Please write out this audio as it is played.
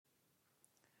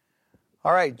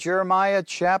All right, Jeremiah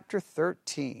chapter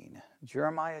 13.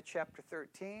 Jeremiah chapter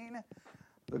 13.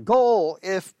 The goal,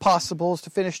 if possible, is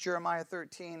to finish Jeremiah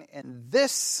 13 in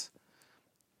this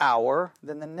hour.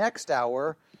 Then the next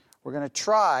hour, we're going to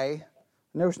try.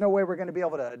 There's no way we're going to be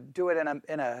able to do it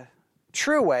in a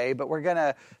true way, but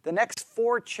the next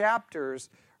 4 chapters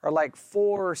are like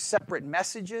 4 separate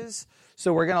messages.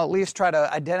 So we're going to at least try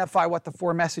to identify what the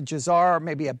 4 messages are,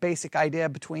 maybe a basic idea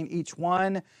between each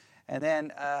one. And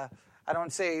then I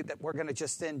don't say that we're going to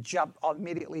just then jump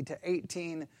immediately to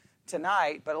 18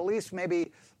 tonight, but at least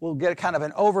maybe we'll get a kind of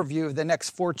an overview of the next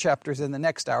 4 chapters in the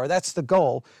next hour. That's the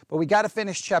goal. But we got to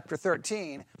finish chapter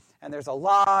 13, and there's a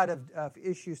lot of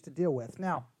issues to deal with.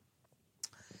 Now,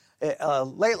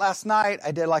 late last night,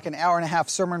 I did like an hour-and-a-half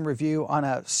sermon review on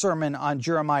a sermon on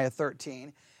Jeremiah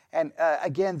 13. And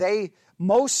again,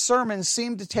 most sermons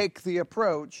seem to take the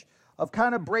approach of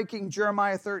kind of breaking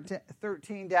Jeremiah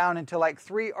 13 down into like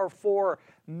 3 or 4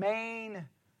 main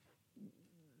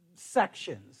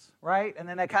sections, right? And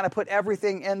then I kind of put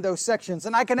everything in those sections.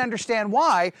 And I can understand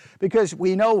why, because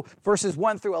we know verses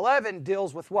 1 through 11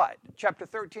 deals with what? Chapter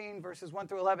 13, verses 1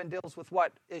 through 11 deals with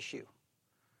what issue?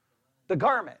 The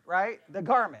garment, right? The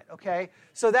garment, okay?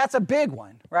 So that's a big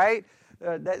one, right?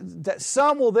 That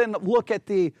some will then look at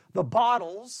the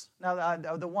bottles. Now,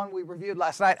 the one we reviewed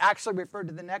last night actually referred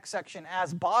to the next section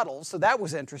as bottles, so that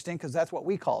was interesting because that's what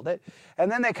we called it.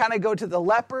 And then they kind of go to the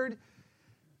leopard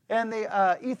and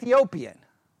the Ethiopian,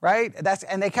 right?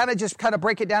 And they kind of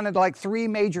break it down into like 3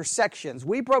 major sections.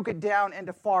 We broke it down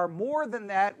into far more than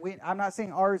that. I'm not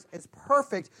saying ours is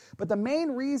perfect, but the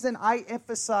main reason I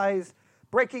emphasize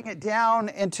breaking it down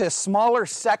into smaller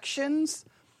sections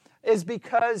is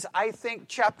because I think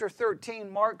chapter 13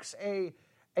 marks a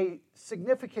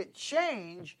significant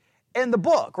change in the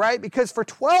book, right? Because for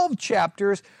 12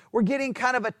 chapters, we're getting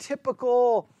kind of a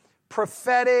typical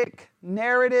prophetic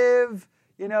narrative.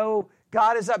 You know,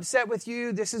 God is upset with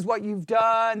you. This is what you've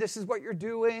done. This is what you're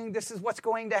doing. This is what's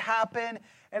going to happen.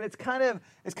 And it's kind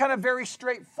of very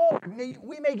straightforward.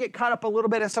 We may get caught up a little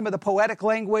bit in some of the poetic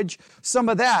language, some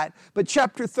of that. But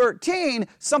chapter 13,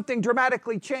 something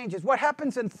dramatically changes. What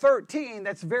happens in 13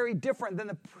 that's very different than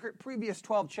the previous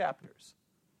 12 chapters?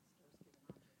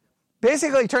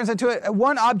 Basically, it turns into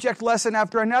one object lesson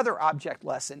after another object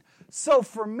lesson. So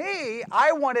for me,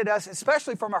 I wanted us,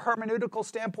 especially from a hermeneutical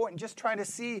standpoint, and just trying to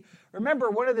see, remember,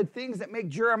 one of the things that make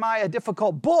Jeremiah a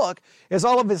difficult book is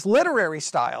all of his literary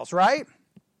styles, right?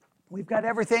 We've got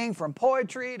everything from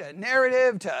poetry to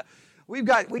narrative to, we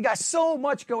got so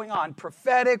much going on,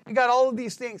 prophetic, we got all of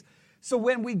these things. So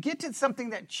when we get to something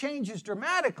that changes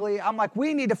dramatically, I'm like,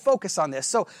 we need to focus on this.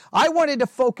 So I wanted to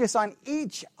focus on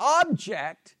each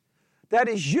object that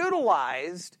is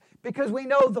utilized, because we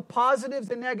know the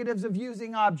positives and negatives of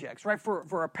using objects, right?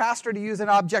 For a pastor to use an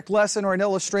object lesson or an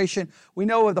illustration, we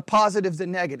know of the positives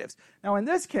and negatives. Now, in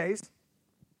this case,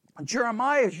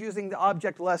 Jeremiah is using the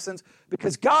object lessons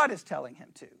because God is telling him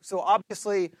to. So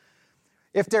obviously,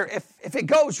 if it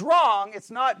goes wrong,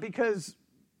 it's not because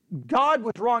God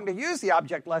was wrong to use the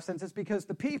object lessons, it's because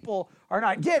the people are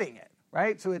not getting it.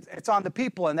 Right? So it's on the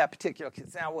people in that particular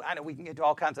case. Now, I know we can get into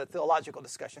all kinds of theological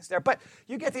discussions there, but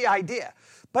you get the idea.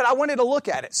 But I wanted to look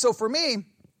at it. So for me,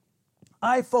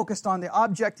 I focused on the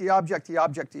object, the object, the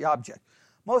object, the object.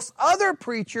 Most other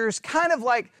preachers kind of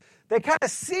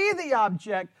see the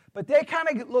object, but they kind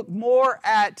of look more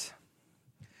at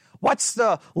what's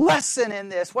the lesson in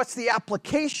this? What's the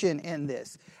application in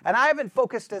this? And I haven't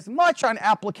focused as much on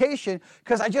application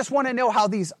because I just want to know how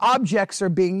these objects are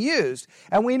being used.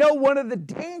 And we know one of the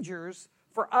dangers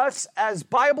for us as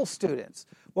Bible students,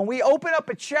 when we open up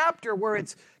a chapter where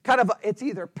it's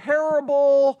either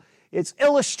parable, it's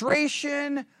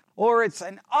illustration, or it's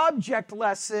an object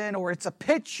lesson, or it's a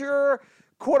picture,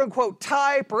 quote unquote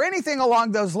type, or anything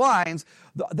along those lines,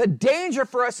 the danger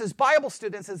for us as Bible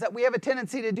students is that we have a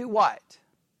tendency to do what?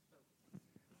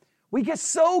 We get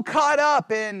so caught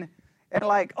up in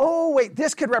like, oh, wait,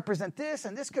 this could represent this,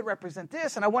 and this could represent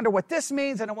this, and I wonder what this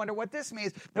means, and I wonder what this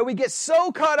means, that we get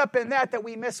so caught up in that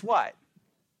we miss what?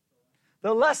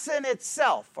 The lesson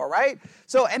itself, all right?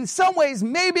 So in some ways,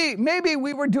 maybe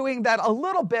we were doing that a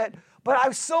little bit, but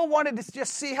I so wanted to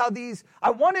just see how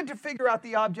I wanted to figure out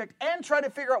the object and try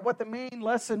to figure out what the main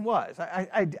lesson was.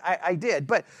 I did.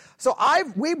 But so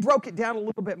we broke it down a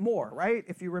little bit more, right?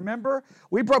 If you remember,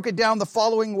 we broke it down the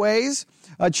following ways.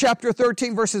 Chapter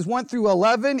 13, verses 1 through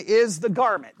 11 is the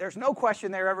garment. There's no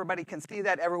question there. Everybody can see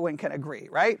that. Everyone can agree,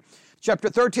 right? Chapter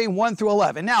 13, 1 through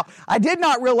 11. Now, I did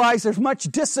not realize there's much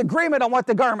disagreement on what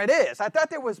the garment is. I thought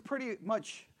there was pretty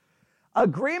much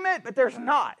agreement, but there's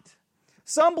not.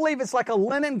 Some believe it's like a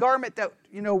linen garment that,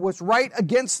 was right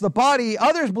against the body.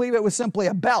 Others believe it was simply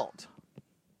a belt.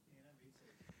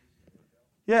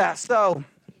 Yeah, so,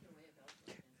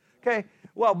 okay.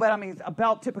 Well, but a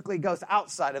belt typically goes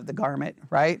outside of the garment,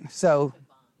 right? So,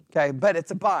 okay, but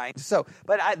it's a bind. So,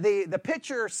 but the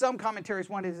picture, some commentaries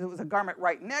wanted it was a garment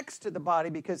right next to the body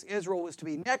because Israel was to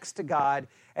be next to God,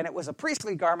 and it was a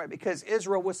priestly garment because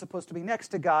Israel was supposed to be next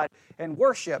to God and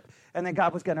worship, and then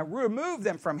God was going to remove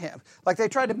them from him. Like they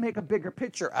tried to make a bigger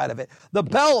picture out of it. The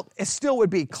belt still would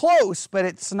be close, but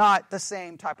it's not the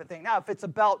same type of thing. Now, if it's a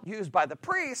belt used by the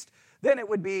priest, then it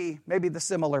would be maybe the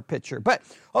similar picture. But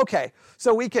okay,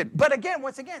 so we could. But again,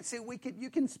 once again, see, you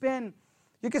can spend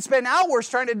hours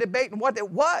trying to debate what it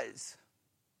was.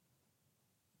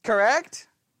 Correct?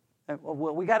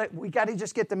 Well, we got to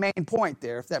just get the main point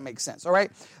there, if that makes sense. All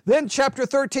right. Then chapter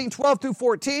 13, 12 through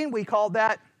 14, we call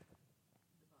that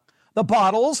the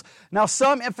bottles. Now,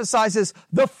 some emphasizes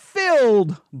the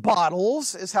filled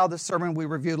bottles is how the sermon we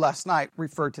reviewed last night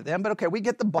referred to them. But okay, we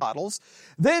get the bottles.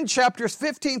 Then chapters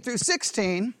 15 through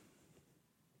 16.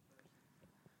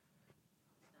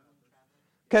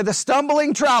 Okay, the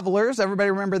stumbling travelers. Everybody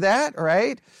remember that, all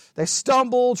right? They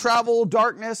stumble, travel,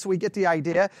 darkness. We get the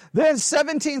idea. Then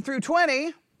 17 through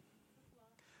 20.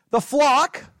 The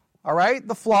flock. All right,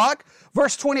 the flock.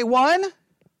 Verse 21.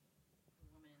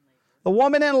 The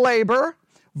woman in labor.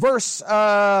 Verse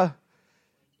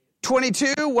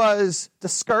 22 was the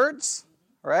skirts,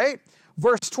 right?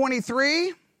 Verse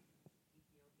 23,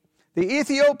 the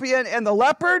Ethiopian and the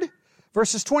leopard.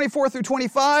 Verses 24 through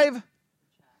 25,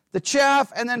 the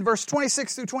chaff. And then verse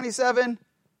 26 through 27,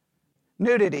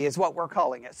 nudity is what we're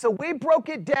calling it. So we broke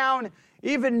it down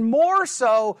even more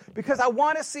so because I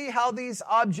want to see how these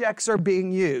objects are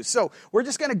being used. So we're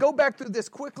just going to go back through this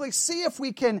quickly, see if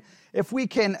we can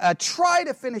try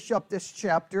to finish up this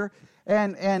chapter.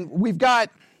 And we got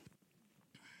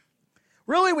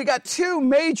two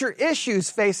major issues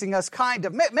facing us, kind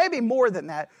of, maybe more than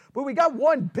that, but we got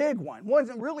one big one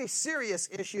really serious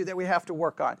issue that we have to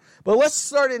work on. But let's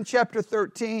start in chapter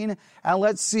 13, and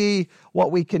let's see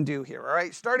what we can do here, all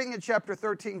right? Starting in chapter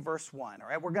 13, verse 1, all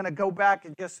right? We're going to go back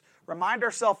and just remind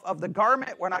ourselves of the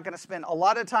garment. We're not going to spend a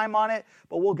lot of time on it,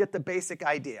 but we'll get the basic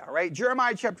idea, all right?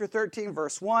 Jeremiah chapter 13,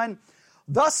 verse 1,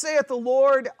 thus saith the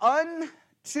Lord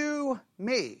unto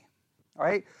me, all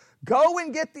right? Go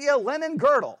and get thee a linen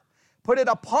girdle, put it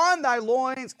upon thy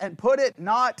loins, and put it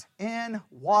not in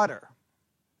water.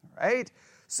 All right?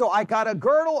 So I got a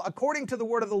girdle according to the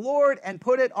word of the Lord, and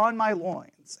put it on my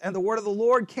loins. And the word of the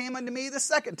Lord came unto me the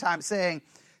second time, saying,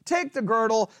 take the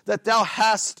girdle that thou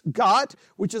hast got,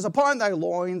 which is upon thy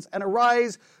loins, and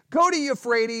arise, go to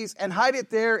Euphrates, and hide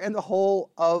it there in the hole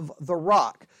of the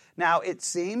rock. Now, it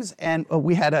seems, and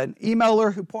we had an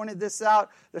emailer who pointed this out,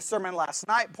 the sermon last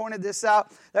night pointed this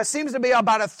out, that seems to be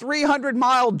about a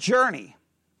 300-mile journey,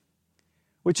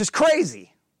 which is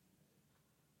crazy.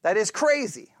 That is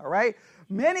crazy, all right?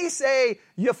 Many say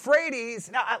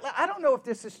Euphrates. Now, I don't know if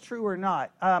this is true or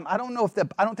not. I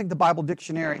don't think the Bible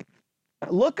dictionary.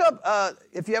 Look up,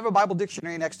 if you have a Bible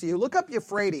dictionary next to you, look up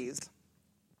Euphrates.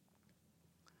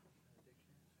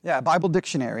 Yeah, Bible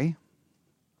dictionary.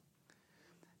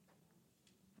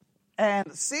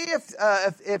 And see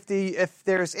if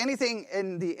there's anything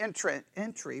in the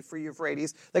entry for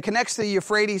Euphrates that connects the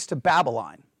Euphrates to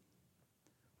Babylon.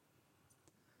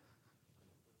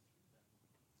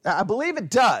 I believe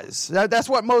it does. That's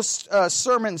what most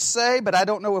sermons say, but I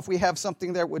don't know if we have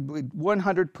something that would be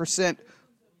 100%.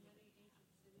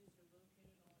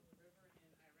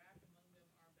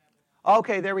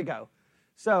 Okay, there we go.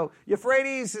 So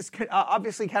Euphrates is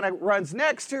obviously kind of runs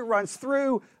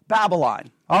through Babylon.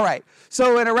 All right.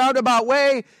 So in a roundabout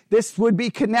way, this would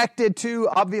be connected to,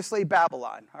 obviously,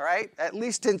 Babylon. All right. At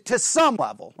least to some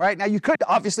level. Right. Now, you could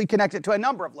obviously connect it to a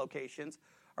number of locations.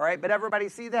 All right. But everybody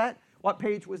see that? What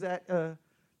page was that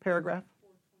paragraph?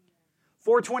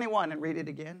 421. And read it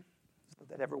again so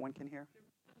that everyone can hear.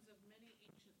 Many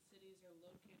ancient cities are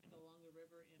located along the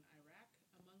river in Iraq.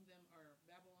 Among them are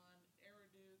Babylon,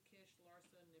 Eridu, Kish,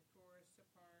 Larsa, Nippur,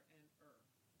 Sippar, and Ur.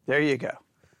 There you go.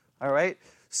 All right.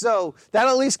 So that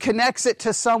at least connects it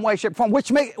to some way, shape, form,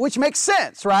 which makes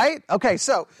sense, right? Okay,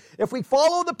 so if we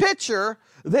follow the picture,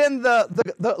 then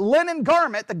the linen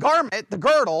garment, the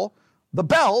girdle, the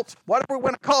belt, whatever we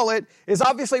want to call it, is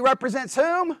obviously represents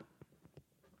whom?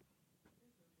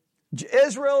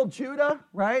 Israel, Judah,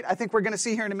 right? I think we're going to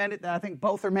see here in a minute that I think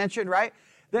both are mentioned, right?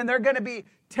 Then they're going to be,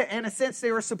 in a sense,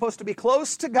 they were supposed to be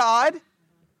close to God,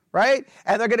 right?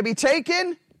 And they're going to be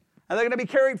taken, and they're going to be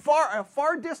carried a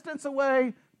far distance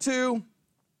away to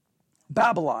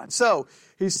Babylon. So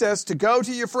he says to go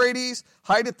to Euphrates,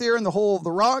 hide it there in the hole of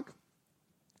the rock.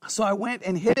 So I went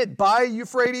and hid it by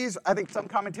Euphrates. I think some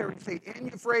commentaries say in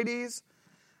Euphrates,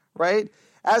 right?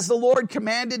 As the Lord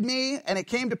commanded me, and it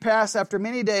came to pass after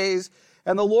many days,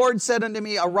 and the Lord said unto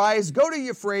me, arise, go to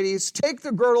Euphrates, take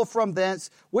the girdle from thence,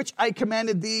 which I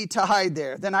commanded thee to hide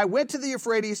there. Then I went to the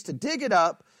Euphrates to dig it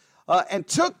up, and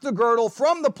took the girdle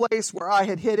from the place where I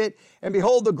had hid it, and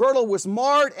behold, the girdle was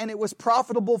marred, and it was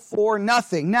profitable for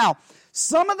nothing. Now,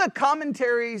 some of the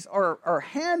commentaries or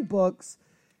handbooks,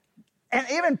 and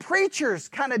even preachers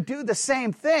kind of do the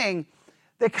same thing.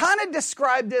 They kind of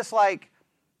describe this like,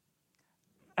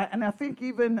 and I think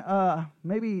even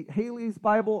maybe Haley's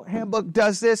Bible handbook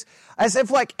does this, as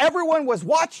if like everyone was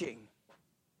watching.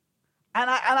 And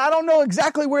I don't know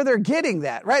exactly where they're getting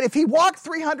that, right? If he walked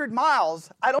 300 miles,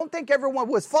 I don't think everyone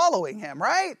was following him,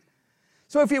 right?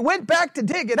 So if he went back to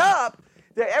dig it up,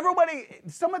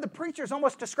 some of the preachers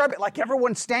almost describe it like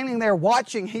everyone's standing there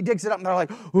watching. He digs it up and they're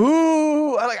like,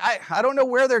 ooh, I don't know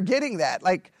where they're getting that.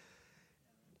 Like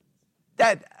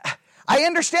that, I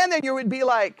understand that you would be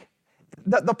like,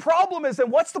 the problem is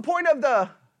then what's the point of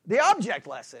the object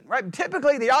lesson, right?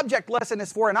 Typically the object lesson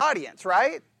is for an audience,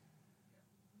 right?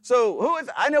 So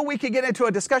I know we could get into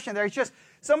a discussion there. It's just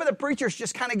some of the preachers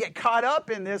just kind of get caught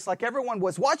up in this, like everyone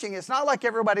was watching. It's not like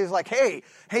everybody's like, hey,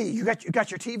 you got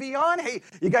your TV on? Hey,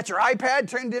 you got your iPad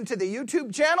turned into the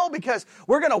YouTube channel because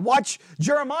we're going to watch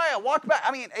Jeremiah walk back.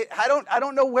 I mean, I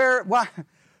don't know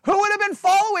who would have been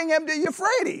following him to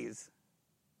Euphrates?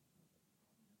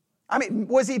 I mean,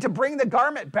 was he to bring the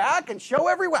garment back and show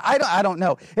everyone? I don't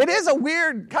know. It is a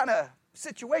weird kind of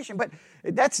situation, but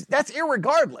that's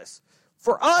irregardless.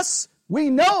 For us,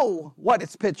 we know what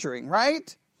it's picturing,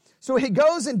 right? So he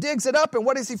goes and digs it up, and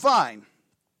what does he find?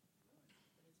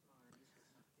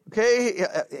 Okay,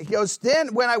 he goes,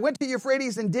 then when I went to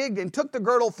Euphrates and digged and took the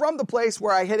girdle from the place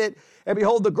where I hid it, and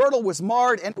behold, the girdle was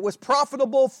marred, and it was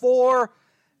profitable for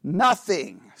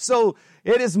nothing. So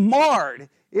it is marred.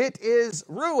 It is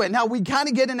ruined. Now, we kind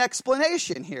of get an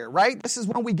explanation here, right? This is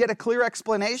when we get a clear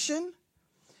explanation.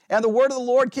 And the word of the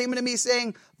Lord came unto me,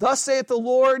 saying, thus saith the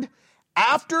Lord,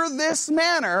 after this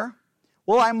manner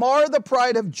will I mar the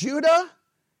pride of Judah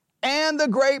and the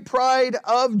great pride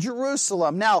of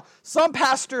Jerusalem. Now, some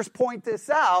pastors point this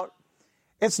out.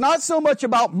 It's not so much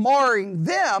about marring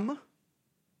them.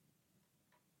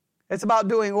 It's about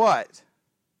doing what?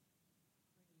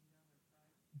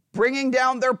 Bringing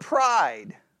down their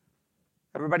pride.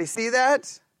 Everybody see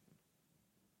that?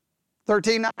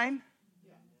 13:9?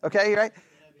 Okay, right?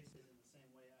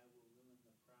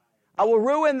 I will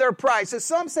ruin their pride. So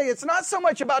some say it's not so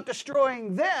much about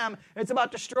destroying them, it's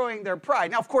about destroying their pride.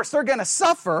 Now, of course, they're going to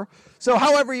suffer. So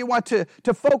however you want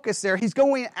to focus there, he's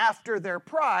going after their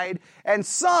pride. And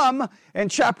some, in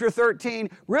chapter 13,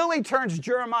 really turns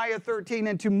Jeremiah 13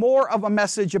 into more of a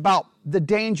message about the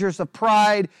dangers of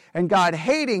pride and God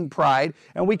hating pride.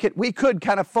 And we could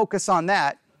kind of focus on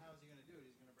that. How is he going to do it?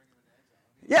 He's going to bring them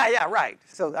into exile. Yeah, right.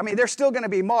 So, I mean, they're still going to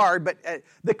be marred, but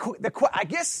I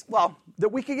guess,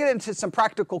 that we could get into some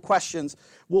practical questions.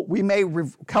 We may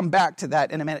come back to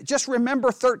that in a minute. Just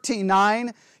remember 13:9.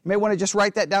 You may want to just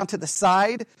write that down to the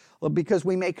side because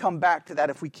we may come back to that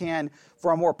if we can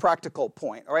for a more practical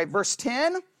point. All right, verse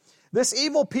 10. This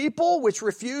evil people which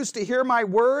refuse to hear my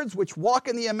words, which walk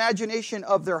in the imagination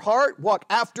of their heart, walk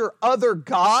after other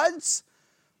gods.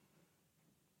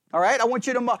 All right, I want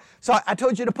you to, so I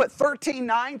told you to put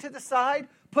 13:9 to the side.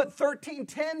 Put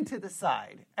 13:10 to the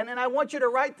side. And then I want you to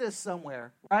write this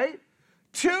somewhere, right?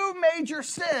 Two major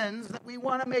sins that we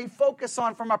want to focus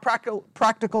on from a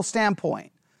practical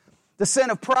standpoint. The sin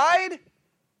of pride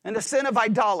and the sin of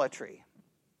idolatry.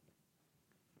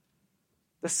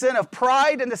 The sin of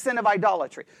pride and the sin of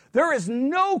idolatry. There is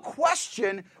no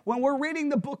question when we're reading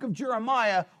the book of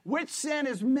Jeremiah which sin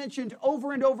is mentioned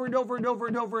over and over and over and over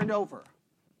and over and over.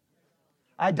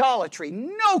 Idolatry.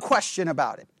 No question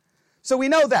about it. So we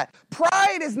know that.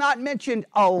 Pride is not mentioned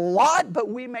a lot, but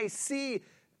we may see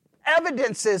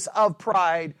evidences of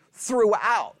pride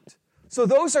throughout. So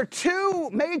those are two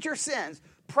major sins,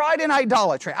 pride and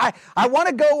idolatry. I want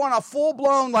to go on a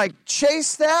full-blown,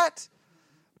 chase that,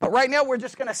 but right now we're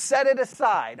just going to set it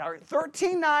aside. All right,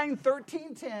 13:9,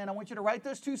 13:10, I want you to write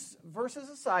those two verses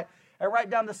aside and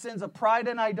write down the sins of pride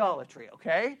and idolatry,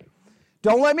 okay?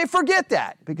 Don't let me forget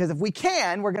that, because if we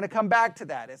can, we're going to come back to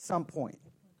that at some point.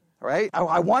 All right?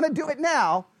 I want to do it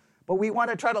now, but we want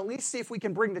to try to at least see if we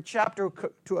can bring the chapter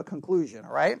to a conclusion,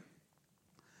 all right?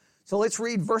 So let's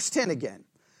read verse 10 again.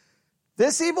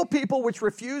 This evil people which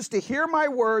refuse to hear my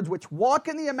words, which walk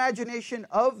in the imagination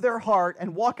of their heart,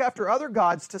 and walk after other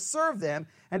gods to serve them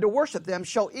and to worship them,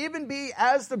 shall even be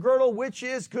as the girdle which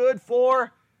is good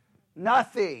for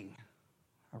nothing.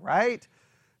 All right?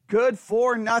 Good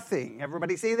for nothing.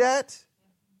 Everybody see that?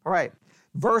 All right.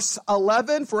 Verse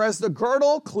 11, for as the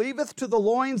girdle cleaveth to the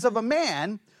loins of a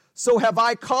man, so have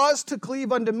I caused to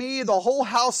cleave unto me the whole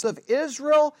house of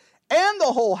Israel and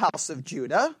the whole house of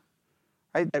Judah.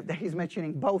 Right? He's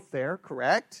mentioning both there,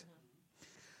 correct?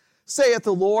 Saith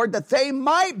the Lord, that they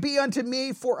might be unto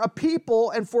me for a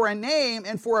people and for a name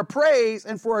and for a praise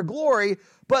and for a glory,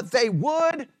 but they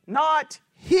would not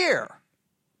hear.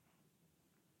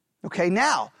 Okay,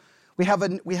 now we have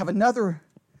another.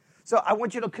 So I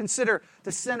want you to consider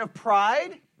the sin of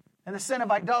pride and the sin of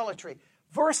idolatry.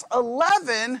 Verse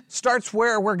 11 starts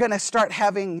where we're going to start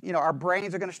having, our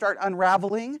brains are going to start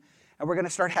unraveling, and we're going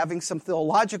to start having some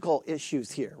theological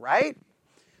issues here, right?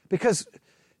 Because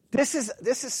this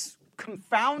is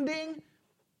confounding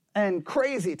and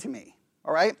crazy to me,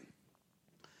 all right?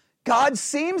 God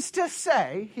seems to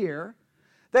say here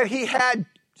that he had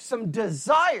some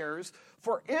desires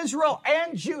for Israel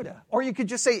and Judah, or you could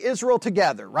just say Israel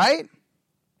together, right?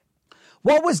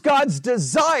 What was God's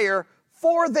desire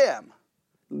for them?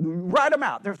 Write them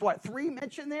out. There's 3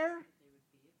 mentioned there?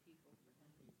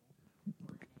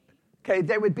 Okay,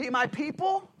 they would be my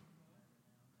people.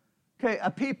 Okay,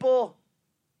 a people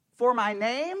for my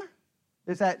name.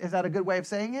 Is that a good way of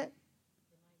saying it?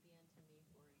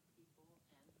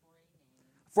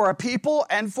 For a people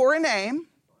and for a name.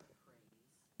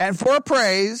 And for a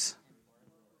praise.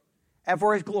 And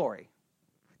for his glory.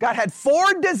 God had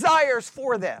 4 desires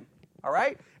for them. All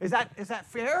right? Is that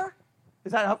fair?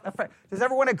 Is that fair? Does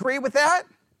everyone agree with that?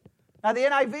 Now the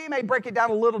NIV may break it down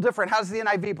a little different. How does the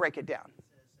NIV break it down? It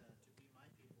says to be my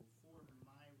people for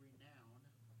my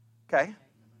renown. Okay.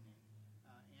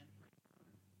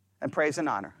 And praise and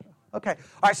honor. Okay.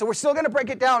 All right, so we're still going to break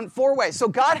it down 4 ways. So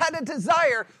God had a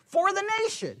desire for the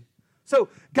nation. So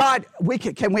God,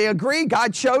 can we agree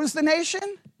God chose the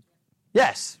nation?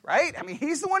 Yes, right? I mean,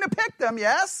 he's the one who picked them,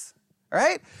 yes?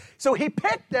 Right? So he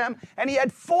picked them, and he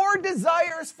had 4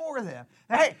 desires for them.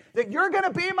 Hey, that you're going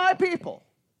to be my people.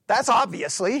 That's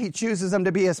obviously, he chooses them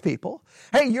to be his people.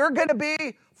 Hey, you're going to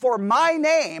be for my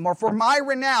name or for my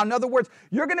renown. In other words,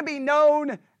 you're going to be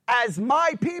known as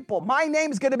my people. My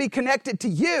name's going to be connected to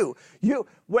you.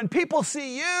 When people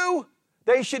see you,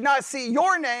 they should not see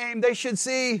your name. They should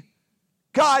see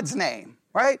God's name,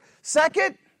 right?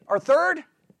 Second or third,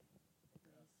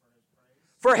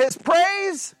 for his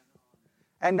praise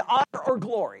and honor or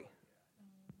glory.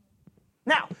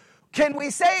 Now, can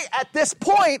we say at this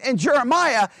point in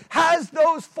Jeremiah, has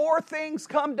those 4 things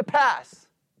come to pass?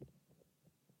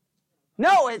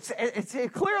 No, it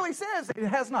clearly says it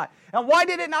has not. And why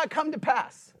did it not come to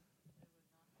pass?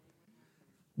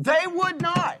 They would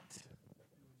not.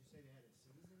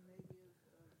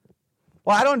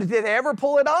 Well, I don't know, did they ever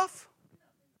pull it off?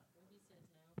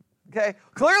 Okay,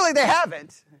 clearly they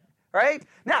haven't, right?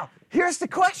 Now, here's the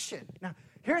question. Now,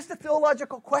 here's the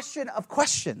theological question of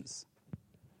questions.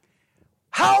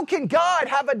 How can God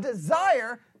have a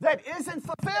desire that isn't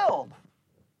fulfilled?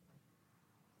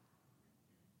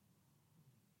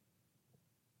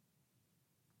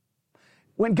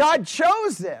 When God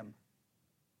chose them,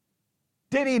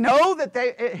 did he know that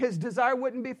his desire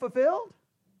wouldn't be fulfilled?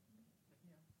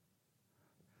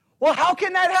 Well, how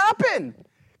can that happen?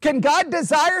 Can God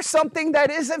desire something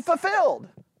that isn't fulfilled?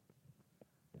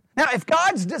 Now, if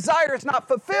God's desire is not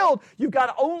fulfilled, you've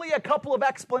got only a couple of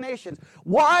explanations.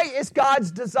 Why is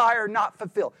God's desire not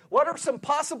fulfilled? What are some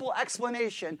possible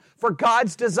explanations for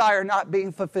God's desire not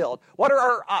being fulfilled? What are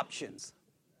our options?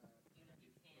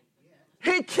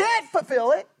 He can't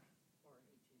fulfill it.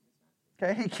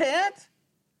 Okay, he can't.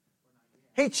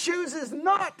 He chooses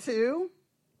not to.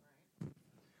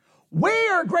 We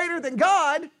are greater than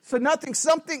God, so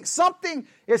something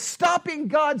is stopping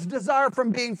God's desire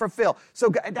from being fulfilled. So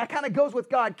that kind of goes with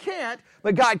God can't,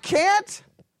 but God can't.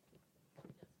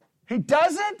 He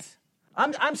doesn't.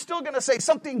 I'm still going to say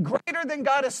something greater than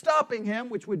God is stopping him,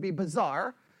 which would be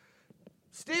bizarre.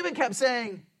 Stephen kept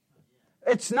saying,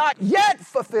 it's not yet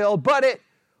fulfilled, but it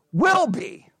will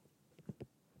be.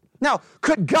 Now,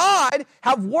 could God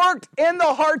have worked in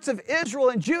the hearts of Israel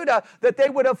and Judah that they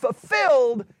would have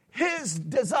fulfilled his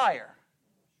desire?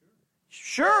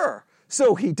 Sure.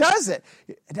 So he does it.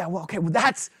 Now, okay, well,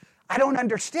 I don't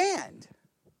understand.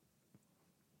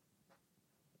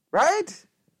 Right?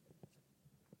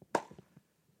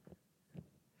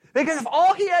 Because if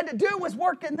all he had to do was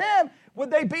work in them,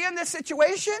 would they be in this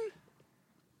situation?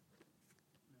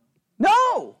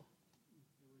 No.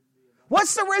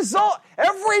 What's the result?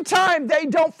 Every time they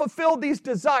don't fulfill these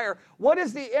desires, what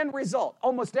is the end result?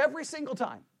 Almost every single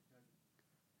time.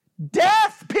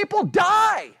 Death. People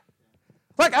die.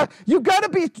 Like,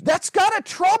 that's got to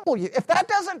trouble you. If that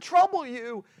doesn't trouble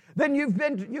you, then you've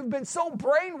been so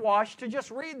brainwashed to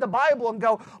just read the Bible and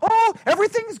go, oh,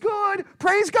 everything's good,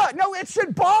 praise God. No, it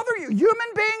should bother you. Human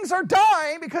beings are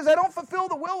dying because they don't fulfill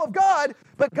the will of God,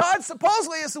 but God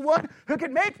supposedly is the one who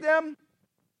can make them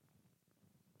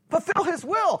fulfill his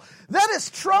will. That is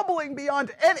troubling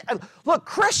beyond any. Look,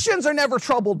 Christians are never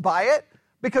troubled by it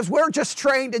because we're just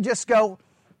trained to just go,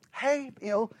 hey,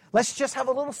 let's just have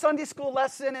a little Sunday school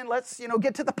lesson and let's,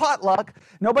 get to the potluck.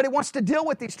 Nobody wants to deal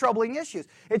with these troubling issues.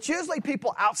 It's usually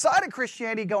people outside of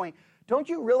Christianity going, don't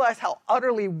you realize how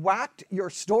utterly whacked your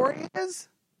story is?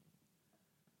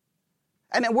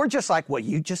 And then we're just like, well,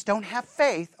 you just don't have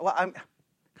faith. Well,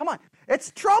 come on. It's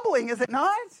troubling, is it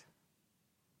not?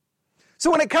 So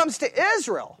when it comes to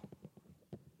Israel,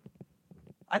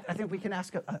 I think we can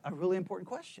ask a really important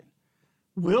question.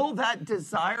 Will that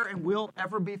desire and will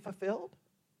ever be fulfilled?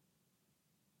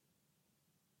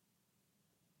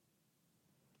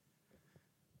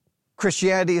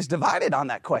 Christianity is divided on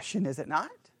that question, is it not?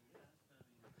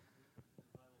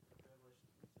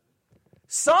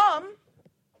 Some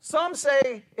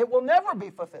say it will never be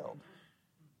fulfilled.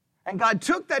 And God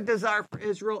took that desire for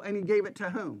Israel and he gave it to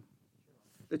whom?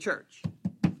 The church.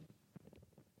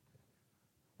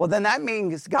 Well, then that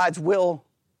means God's will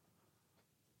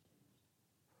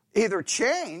either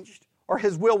changed or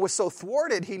his will was so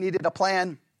thwarted he needed a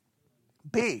plan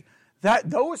B.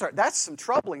 That's some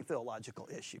troubling theological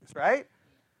issues, right?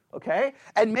 Okay?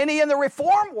 And many in the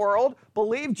Reform world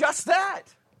believe just that.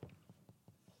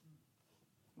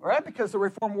 Right? Because the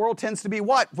Reform world tends to be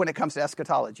what when it comes to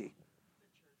eschatology?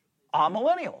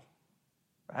 Amillennial.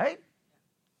 Right?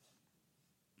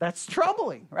 That's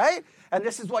troubling, right? And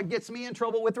this is what gets me in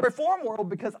trouble with the Reform world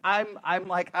because I'm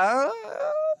like, I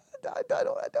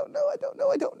don't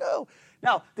know.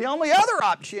 Now, the only other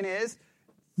option is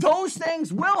those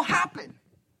things will happen.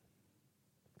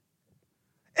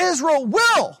 Israel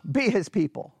will be his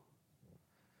people.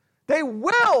 They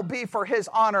will be for his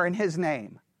honor and his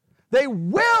name. They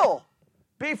will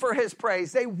be for his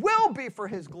praise. They will be for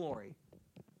his glory.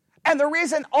 And the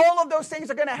reason all of those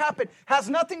things are going to happen has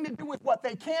nothing to do with what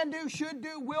they can do, should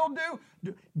do, will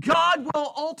do. God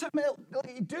will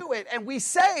ultimately do it. And we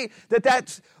say that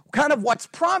that's kind of what's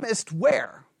promised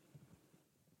where?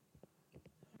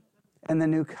 In the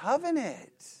new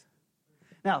covenant.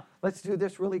 Now, let's do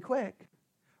this really quick.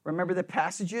 Remember the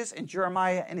passages in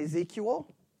Jeremiah and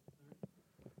Ezekiel?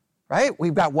 Right?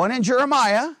 We've got one in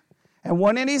Jeremiah and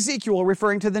one in Ezekiel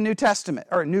referring to the New Testament,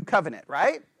 or New Covenant,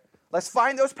 right? Let's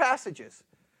find those passages.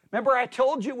 Remember I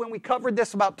told you when we covered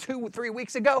this about 2 or 3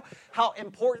 weeks ago how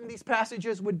important these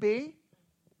passages would be?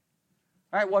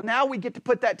 All right, well, now we get to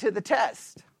put that to the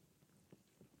test.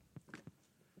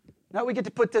 Now we get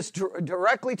to put this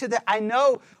directly to the... I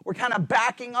know we're kind of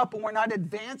backing up and we're not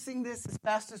advancing this as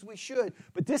fast as we should,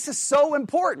 but this is so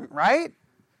important, right?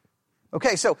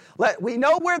 Okay, so we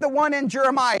know where the one in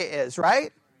Jeremiah is,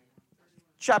 right?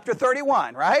 Chapter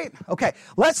 31, right? Okay,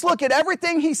 let's look at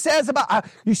everything he says about...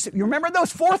 you remember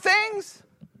those 4 things?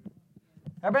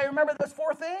 Everybody remember those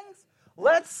 4 things?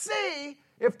 Let's see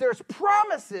if there's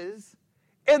promises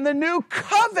in the new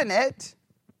covenant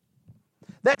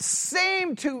that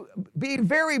seem to be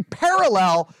very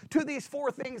parallel to these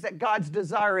 4 things that God's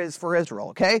desire is for Israel,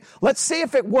 okay? Let's see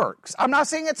if it works. I'm not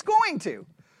saying it's going to,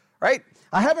 right?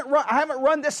 I haven't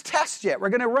run this test yet. We're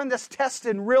going to run this test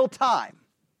in real time,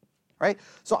 right?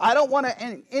 So I don't want to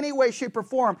in any way, shape, or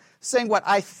form saying what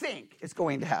I think is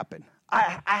going to happen.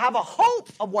 I have a hope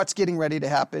of what's getting ready to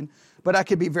happen, but I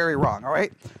could be very wrong, all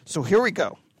right? So here we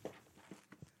go.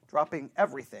 Dropping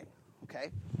everything,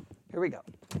 okay? Here we go.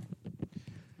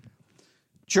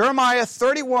 Jeremiah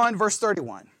 31, verse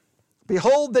 31.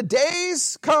 Behold, the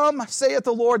days come, saith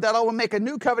the Lord, that I will make a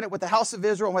new covenant with the house of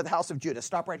Israel and with the house of Judah.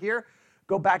 Stop right here.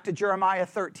 Go back to Jeremiah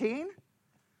 13.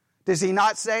 Does he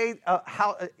not say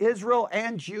how Israel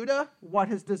and Judah, what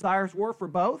his desires were for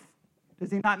both?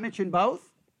 Does he not mention both?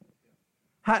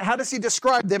 How does he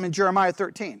describe them in Jeremiah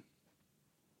 13?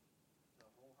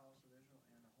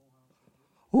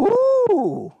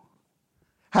 Ooh.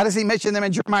 How does he mention them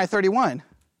in Jeremiah 31?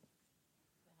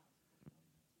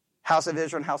 House of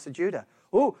Israel and house of Judah.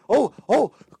 Oh.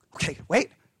 Okay,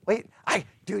 wait.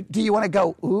 Do you want to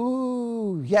go,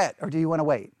 ooh, yet, or do you want to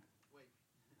wait?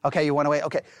 Okay, you want to wait?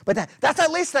 Okay. But that's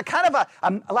at least a kind of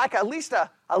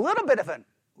a little bit of an,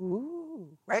 ooh,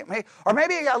 right? Or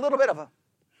maybe a little bit of a,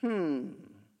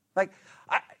 Like,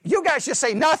 you guys just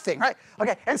say nothing, right?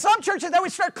 Okay, and some churches, they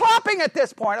would start clapping at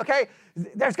this point, okay?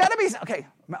 There's got to be, okay,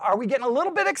 are we getting a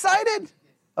little bit excited?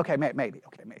 Okay, maybe.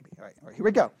 All right, here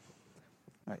we go. All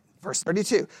right, verse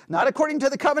 32. Not according to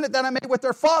the covenant that I made with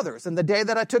their fathers, and the day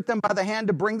that I took them by the hand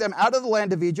to bring them out of the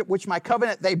land of Egypt, which my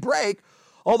covenant they break,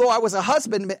 although I was a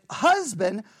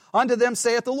husband unto them,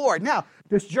 saith the Lord. Now,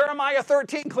 does Jeremiah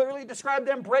 13 clearly describe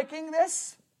them breaking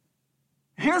this?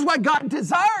 Here's what God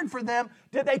desired for them.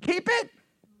 Did they keep it?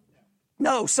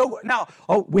 No. So now,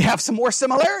 we have some more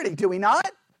similarity, do we not?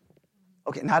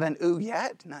 Okay, not an ooh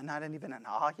yet. Not even an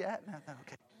ah yet.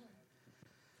 Okay.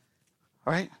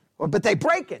 All right. Well, but they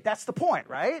break it. That's the point,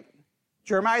 right?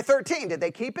 Jeremiah 13, did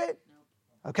they keep it?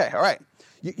 No. Okay, all right.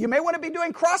 You may want to be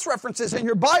doing cross-references in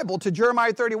your Bible to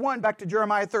Jeremiah 31 back to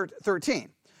Jeremiah 13.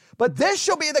 But this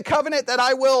shall be the covenant that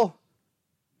I will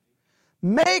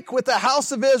make with the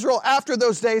house of Israel after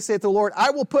those days, saith the Lord.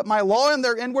 I will put my law in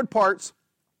their inward parts,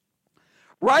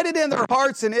 write it in their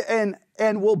hearts,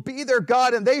 and will be their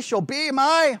God, and they shall be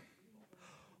my...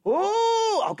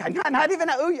 Ooh, okay, not even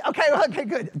a ooh. Okay,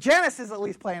 good. Janice is at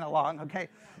least playing along, okay?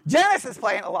 Janice is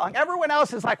playing along. Everyone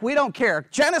else is like, we don't care.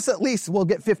 Janice at least will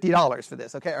get $50 for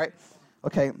this, okay, all right?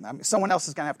 Okay, someone else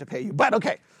is going to have to pay you, but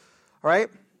okay, all right?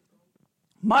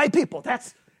 My people,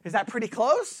 is that pretty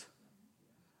close?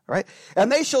 All right?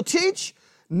 And they shall teach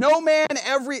no more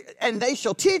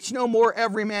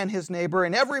every man his neighbor,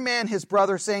 and every man his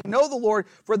brother, saying, Know the Lord,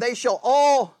 for they shall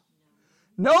all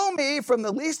know me, from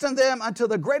the least of them until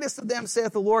the greatest of them,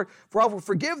 saith the Lord, for I will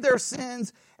forgive their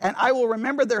sins, and I will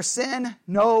remember their sin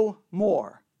no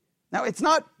more. Now, it's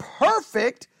not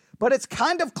perfect, but it's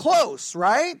kind of close,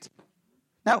 right?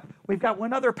 Now, we've got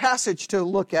one other passage to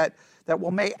look at that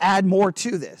may add more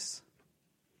to this.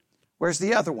 Where's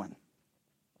the other one?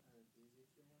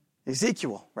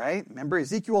 Ezekiel, right? Remember,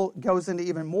 Ezekiel goes into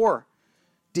even more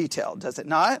detail, does it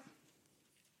not?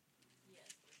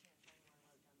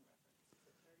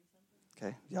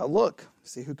 Okay, yeah, look.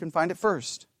 See who can find it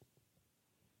first.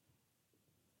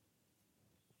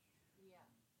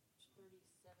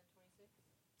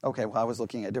 Okay, well, I was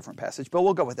looking at a different passage, but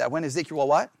we'll go with that one. Ezekiel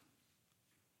what?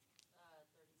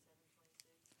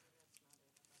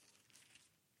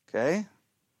 37:26. Okay.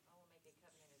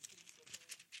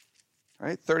 All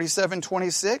right,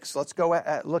 37:26. Let's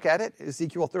go look at it.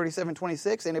 Ezekiel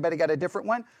 37:26. Anybody got a different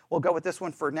one? We'll go with this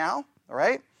one for now. All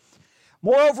right.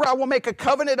 Moreover, I will make a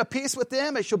covenant of peace with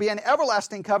them. It shall be an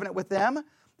everlasting covenant with them.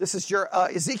 This is your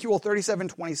Ezekiel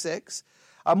 37:26.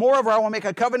 Moreover, I will make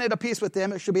a covenant of peace with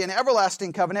them. It shall be an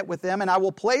everlasting covenant with them, and I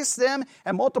will place them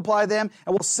and multiply them,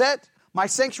 and will set my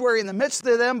sanctuary in the midst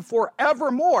of them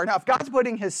forevermore. Now, if God's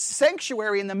putting his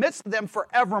sanctuary in the midst of them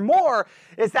forevermore,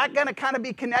 is that going to kind of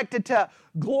be connected to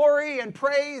glory and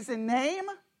praise and name?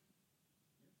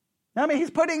 I mean,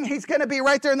 he's going to be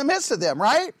right there in the midst of them,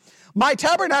 right? My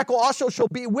tabernacle also shall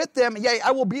be with them. Yea,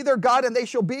 I will be their God, and they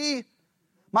shall be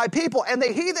my people. And the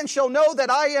heathen shall know that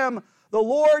I am the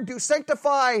Lord, do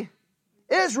sanctify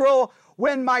Israel,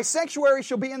 when my sanctuary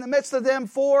shall be in the midst of them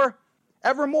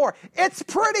forevermore. It's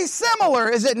pretty similar,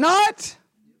 is it not?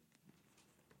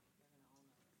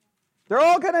 They're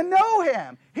all going to know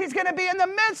him. He's going to be in the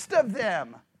midst of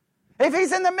them. If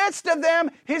he's in the midst of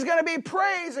them, he's going to be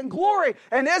praise and glory,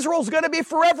 and Israel's going to be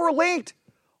forever linked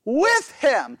with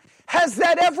him. Has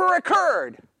that ever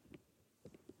occurred?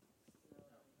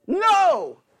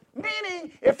 No.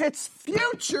 Meaning, if it's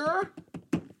future,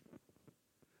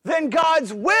 then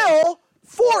God's will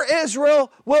for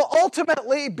Israel will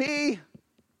ultimately be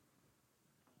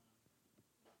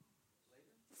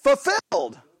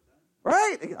fulfilled.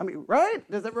 Right? I mean, right?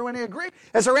 Does everyone agree?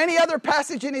 Is there any other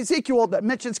passage in Ezekiel that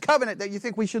mentions covenant that you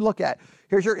think we should look at?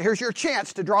 Here's your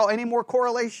chance to draw any more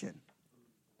correlation.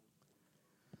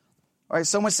 All right,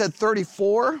 someone said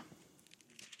 34.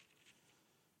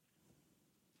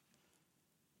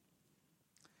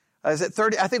 Is it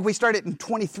 30? I think we started in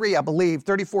 23, I believe.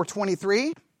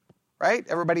 34:23. Right?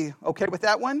 Everybody okay with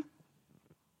that one?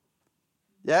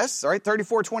 Yes? All right,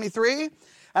 34:23.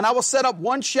 And I will set up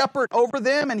one shepherd over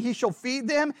them, and he shall feed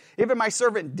them. Even my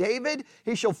servant David,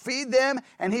 he shall feed them,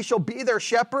 and he shall be their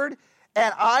shepherd.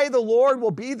 And I, the Lord,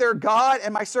 will be their God,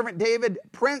 and my servant David,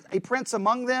 a prince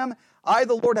among them. I,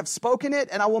 the Lord, have spoken it,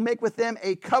 and I will make with them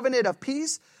a covenant of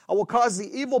peace. I will cause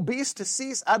the evil beast to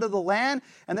cease out of the land,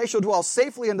 and they shall dwell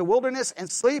safely in the wilderness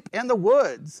and sleep in the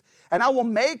woods. And I will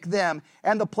make them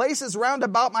and the places round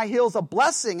about my hills a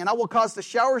blessing, and I will cause the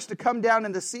showers to come down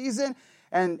in the season,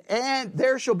 and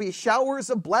there shall be showers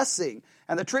of blessing.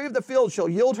 And the tree of the field shall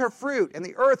yield her fruit, and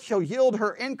the earth shall yield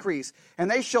her increase.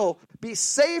 And they shall be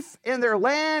safe in their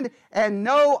land, and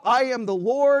know I am the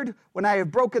Lord, when I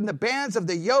have broken the bands of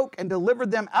the yoke and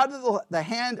delivered them out of the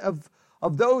hand of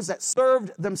those that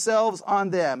served themselves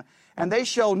on them. And they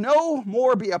shall no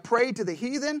more be a prey to the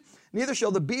heathen, neither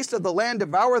shall the beasts of the land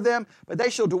devour them, but they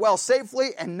shall dwell safely,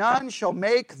 and none shall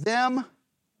make them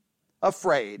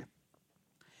afraid.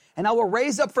 And I will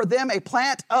raise up for them a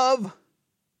plant of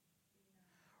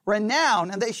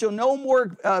renown, and they shall no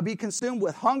more be consumed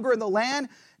with hunger in the land,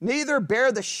 neither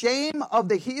bear the shame of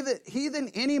the heathen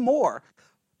anymore.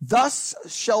 Thus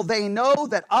shall they know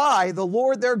that I, the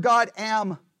Lord their God,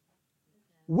 am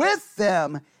with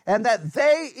them, and that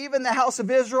they, even the house of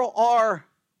Israel, are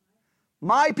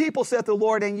my people, saith the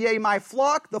Lord, and yea, my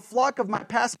flock, the flock of my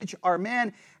passage, are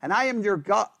men, and I am your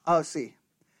God.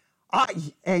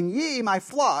 And ye, my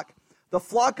flock, the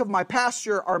flock of my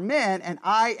pasture, are men, and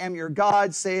I am your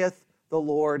God, saith the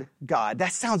Lord God.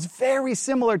 That sounds very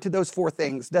similar to those four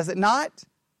things, does it not?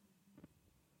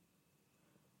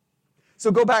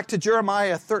 So go back to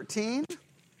Jeremiah 13.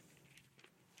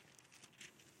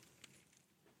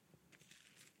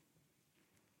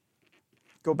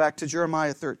 Go back to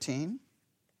Jeremiah 13.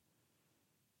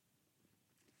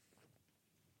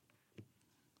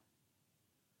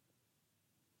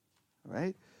 All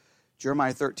right,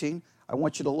 Jeremiah 13. I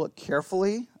want you to look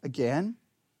carefully again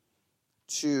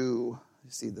to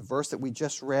see the verse that we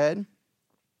just read.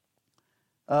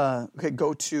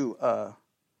 Go to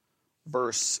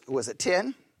verse, was it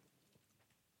 10?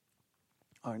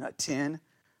 Oh, not 10.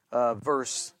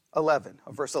 Verse 11.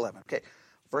 Verse 11. Okay.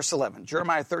 Verse 11.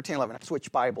 Jeremiah 13:11. I switched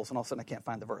Bibles and all of a sudden I can't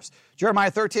find the verse.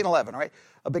 Jeremiah 13:11, right?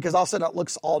 Because all of a sudden it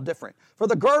looks all different. For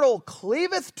the girdle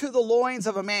cleaveth to the loins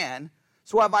of a man,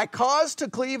 so have I caused to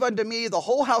cleave unto me the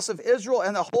whole house of Israel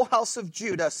and the whole house of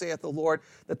Judah, saith the Lord,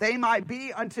 that they might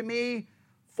be unto me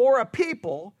for a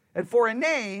people and for a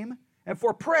name and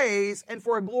for praise and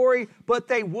for a glory, but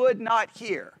they would not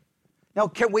hear. Now,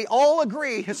 can we all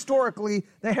agree, historically,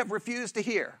 they have refused to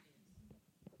hear?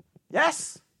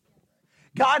 Yes?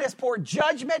 God has poured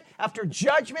judgment after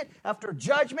judgment after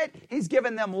judgment. He's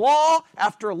given them law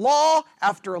after law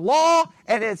after law,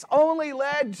 and it's only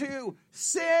led to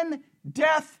sin,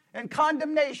 death, and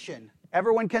condemnation.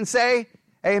 Everyone can say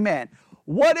amen.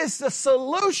 What is the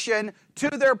solution to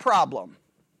their problem?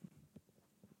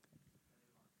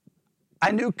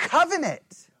 A new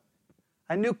covenant.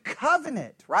 A new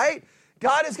covenant, right?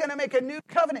 God is going to make a new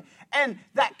covenant. And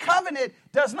that covenant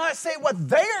does not say what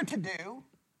they are to do.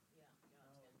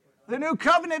 The new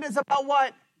covenant is about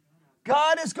what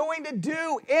God is going to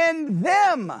do in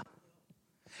them.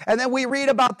 And then we read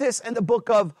about this in the book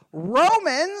of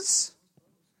Romans.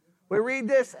 We read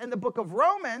this in the book of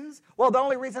Romans. Well, the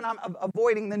only reason I'm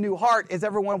avoiding the new heart is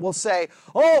everyone will say,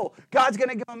 oh, God's going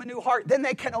to give them a new heart. Then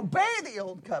they can obey the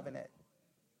old covenant.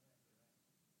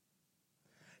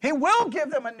 He will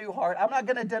give them a new heart. I'm not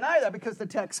going to deny that because the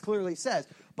text clearly says.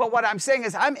 But what I'm saying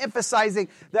is I'm emphasizing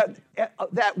that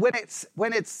when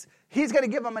it's He's going to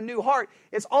give them a new heart,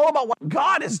 it's all about what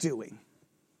God is doing.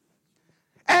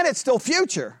 And it's still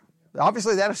future.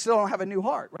 Obviously, they still don't have a new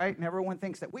heart, right? And everyone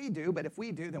thinks that we do, but if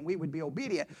we do, then we would be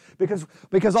obedient.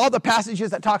 Because all the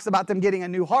passages that talks about them getting a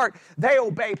new heart, they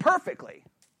obey perfectly,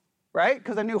 right?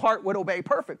 Because a new heart would obey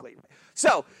perfectly.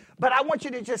 So, but I want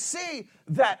you to just see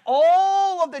that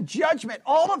all of the judgment,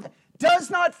 all of it, does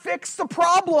not fix the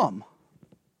problem.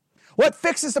 What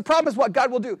fixes the problem is what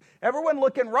God will do. Everyone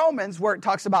look in Romans where it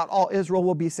talks about all Israel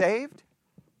will be saved.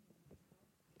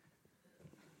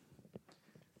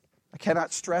 I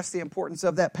cannot stress the importance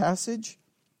of that passage.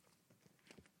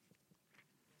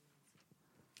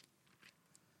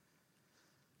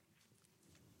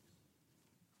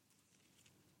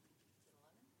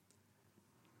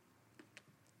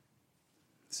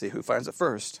 See who finds it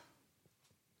first.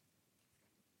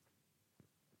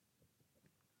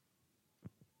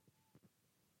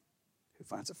 Who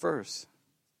finds it first?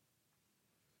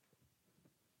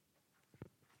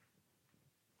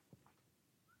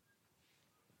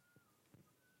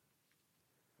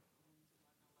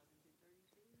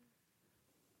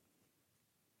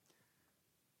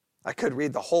 I could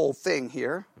read the whole thing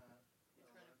here.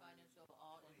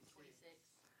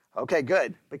 Okay,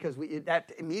 good, because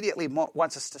that immediately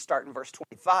wants us to start in verse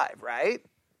 25, right?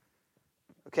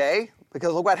 Okay,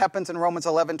 because look what happens in Romans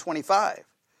 11:25.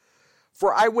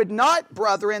 For I would not,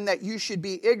 brethren, that you should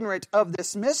be ignorant of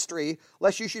this mystery,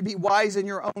 lest you should be wise in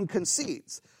your own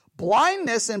conceits.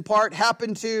 Blindness in part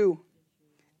happened to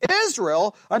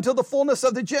Israel until the fullness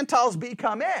of the Gentiles be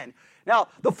come in. Now,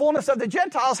 the fullness of the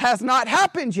Gentiles has not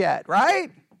happened yet,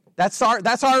 right? That's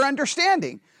our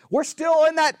understanding. We're still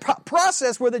in that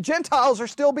process where the Gentiles are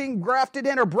still being grafted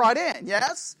in or brought in,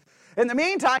 yes? In the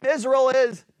meantime, Israel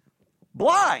is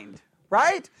blind,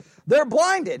 right? They're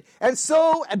blinded. And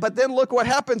so, but then look what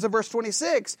happens in verse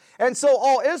 26. And so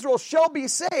all Israel shall be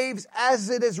saved, as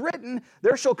it is written,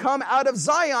 there shall come out of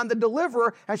Zion the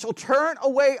deliverer, and shall turn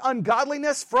away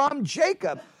ungodliness from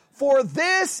Jacob. For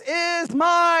this is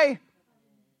my,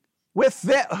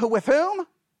 with whom?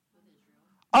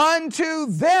 Unto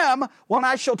them when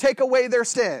I shall take away their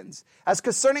sins. As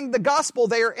concerning the gospel,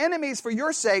 they are enemies for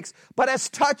your sakes, but as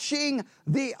touching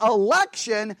the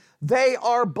election, they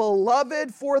are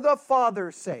beloved for the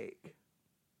Father's sake.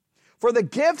 For the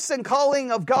gifts and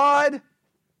calling of God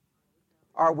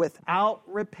are without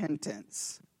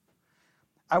repentance.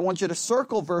 I want you to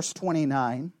circle verse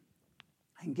 29,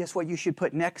 and guess what you should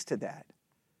put next to that?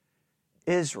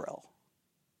 Israel.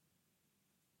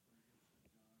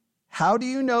 How do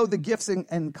you know the gifts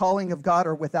and calling of God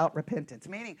are without repentance?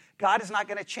 Meaning, God is not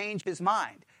going to change his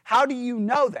mind. How do you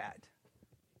know that?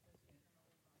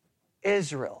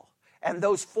 Israel. And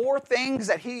those 4 things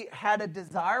that he had a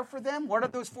desire for them, what are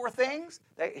those 4 things?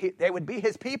 They would be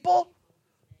his people,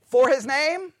 for his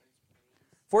name,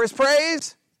 for his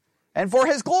praise, and for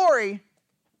his glory.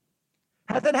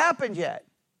 Has it happened yet?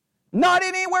 Not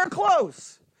anywhere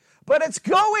close. But it's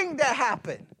going to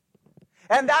happen.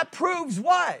 And that proves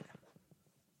what?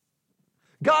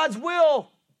 God's will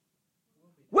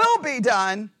be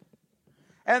done,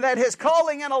 and that his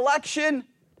calling and election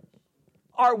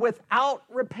are without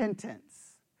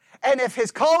repentance. And if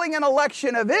his calling and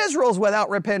election of Israel is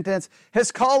without repentance,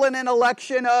 his calling and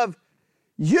election of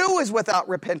you is without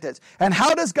repentance. And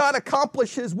how does God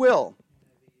accomplish his will?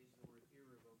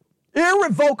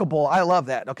 Irrevocable. I love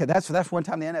that. Okay, that's one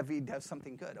time the NIV does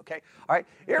something good, okay? All right,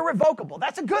 irrevocable.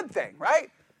 That's a good thing, right?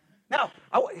 Now,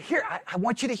 I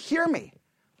want you to hear me.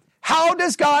 How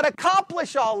does God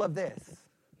accomplish all of this?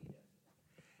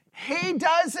 He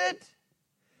does it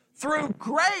through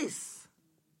grace.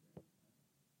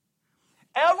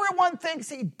 Everyone thinks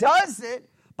he does it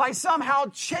by somehow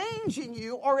changing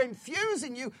you or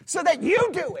infusing you so that you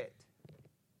do it.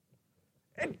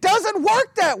 It doesn't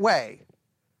work that way.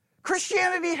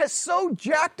 Christianity has so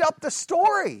jacked up the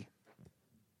story.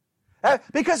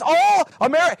 Because all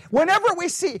America, whenever we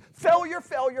see failure,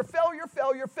 sin,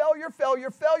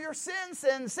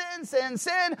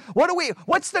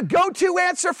 what's the go-to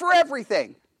answer for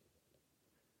everything?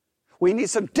 We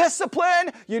need some discipline.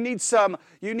 You need some,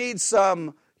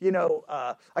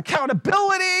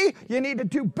 accountability. You need to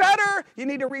do better. You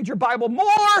need to read your Bible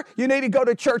more. You need to go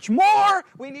to church more.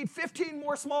 We need 15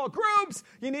 more small groups.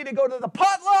 You need to go to the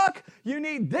potluck. You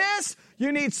need this.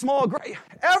 You need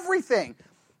everything.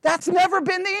 That's never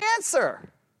been the answer.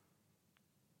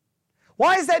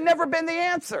 Why has that never been the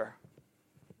answer?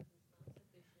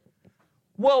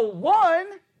 Well, one,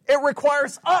 it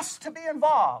requires us to be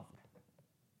involved.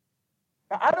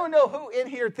 Now, I don't know who in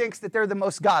here thinks that they're the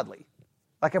most godly.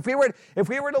 Like if we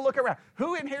were to look around,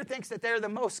 who in here thinks that they're the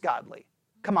most godly?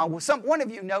 Come on, one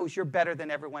of you knows you're better than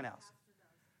everyone else.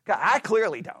 I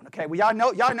clearly don't. Okay, well,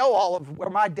 y'all know all of where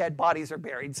my dead bodies are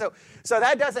buried. So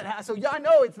that doesn't happen. So y'all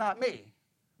know it's not me.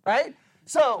 Right?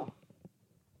 So,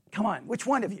 come on, which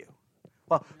one of you?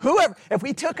 Well, whoever. If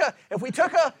we took a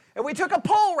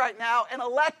poll right now and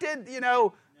elected,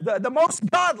 the most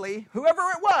godly, whoever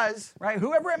it was, right?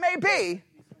 Whoever it may be.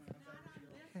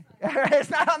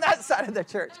 It's not on that side of the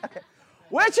church. Okay.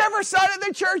 Whichever side of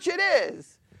the church it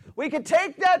is, we could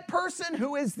take that person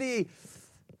who is the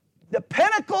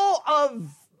pinnacle of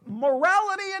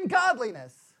morality and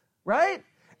godliness, right?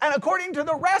 And according to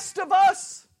the rest of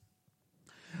us,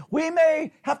 we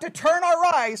may have to turn our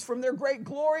eyes from their great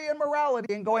glory and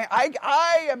morality and going,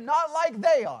 I am not like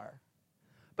they are.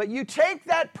 But you take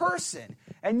that person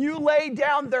and you lay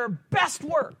down their best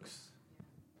works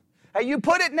and you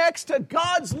put it next to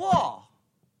God's law.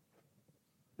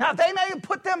 Now, they may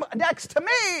put them next to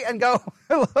me and go,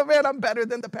 oh, man, I'm better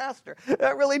than the pastor.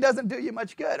 That really doesn't do you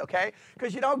much good, okay?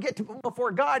 Because you don't get to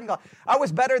before God and go, I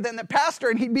was better than the pastor.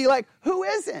 And he'd be like, who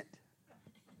isn't?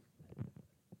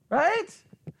 Right?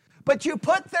 But you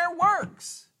put their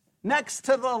works next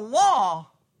to the law.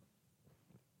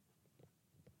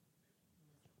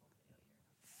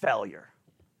 Failure.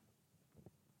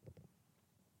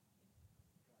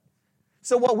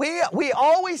 So what we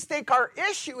always think our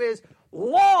issue is,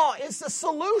 law is the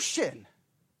solution.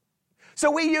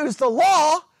 So we use the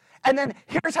law, and then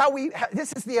here's how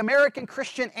this is the American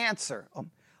Christian answer.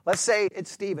 Let's say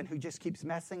it's Stephen who just keeps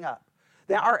messing up.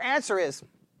 Then our answer is,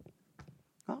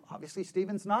 well, obviously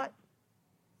Stephen's not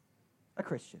a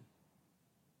Christian.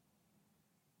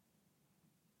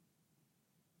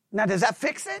 Now, does that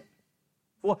fix it?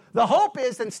 Well, the hope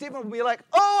is then Stephen will be like,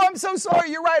 oh, I'm so sorry,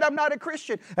 you're right, I'm not a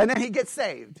Christian. And then he gets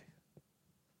saved.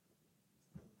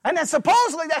 And then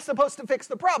supposedly that's supposed to fix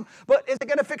the problem. But is it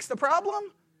going to fix the problem?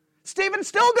 Stephen's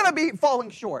still going to be falling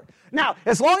short. Now,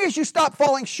 as long as you stop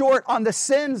falling short on the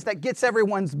sins that gets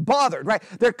everyone's bothered, right?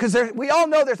 Because we all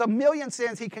know there's a million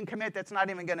sins he can commit that's not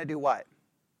even going to do what?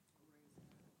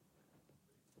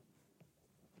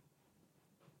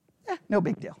 No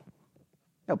big deal.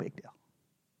 No big deal.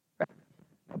 Right?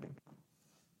 No big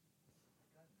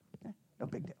deal. No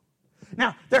big deal.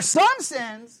 Now, there's some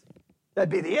sins that'd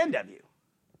be the end of you.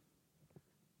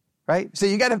 Right? So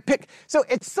you got to pick. So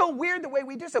it's so weird the way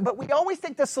we do so, but we always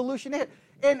think the solution is.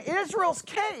 In Israel's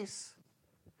case,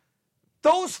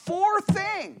 those four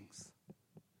things,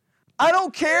 I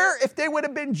don't care if they would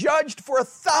have been judged for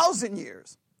 1,000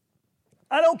 years.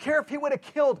 I don't care if he would have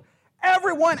killed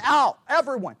everyone out,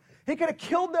 everyone. He could have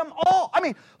killed them all. I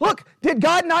mean, look, did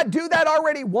God not do that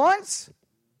already once?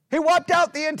 He wiped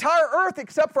out the entire earth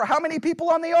except for how many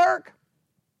people on the ark?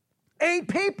 8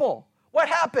 people. What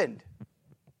happened?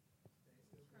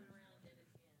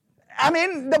 I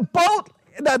mean, the boat,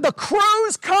 the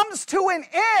cruise comes to an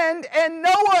end and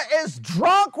Noah is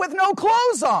drunk with no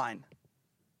clothes on.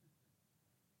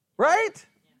 Right?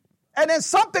 And then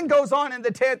something goes on in the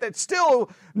tent that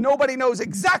still nobody knows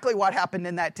exactly what happened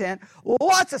in that tent.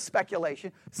 Lots of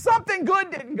speculation. Something good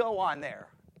didn't go on there.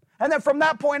 And then from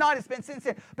that point on, it's been sin.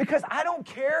 Because I don't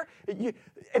care.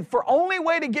 For only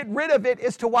way to get rid of it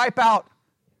is to wipe out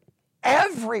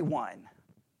everyone.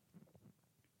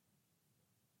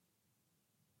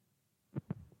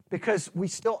 Because we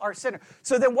still are sinners.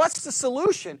 So then what's the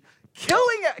solution?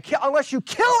 Unless you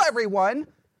kill everyone,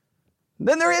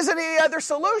 then there isn't any other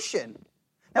solution.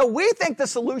 Now, we think the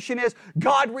solution is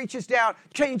God reaches down,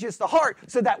 changes the heart,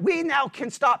 so that we now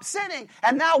can stop sinning,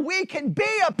 and now we can be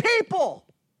a people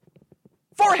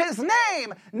for His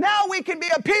name. Now we can be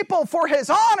a people for His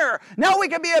honor. Now we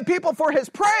can be a people for His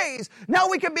praise. Now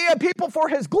we can be a people for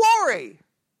His glory.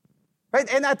 Right?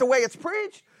 Isn't that the way it's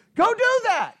preached? Go do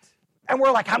that. And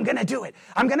we're like, I'm going to do it.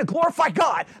 I'm going to glorify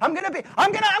God. I'm going to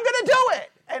do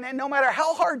it. And no matter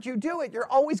how hard you do it, you're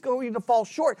always going to fall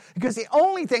short. Because the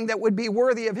only thing that would be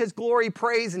worthy of His glory,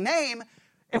 praise, and name,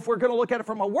 if we're going to look at it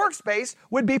from a workspace,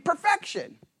 would be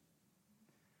perfection.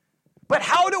 But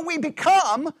how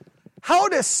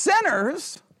do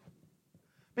sinners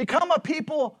become a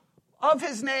people of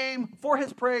His name, for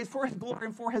His praise, for His glory,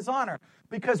 and for His honor?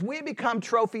 Because we become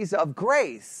trophies of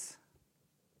grace.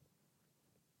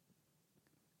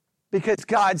 Because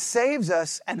God saves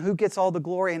us, and who gets all the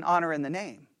glory and honor in the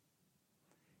name?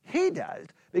 He does,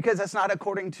 because that's not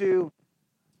according to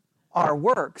our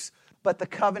works, but the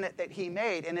covenant that He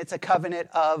made, and it's a covenant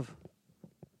of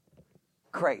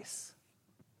grace.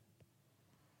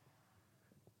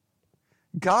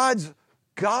 God's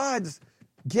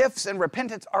gifts and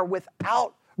repentance are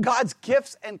without, God's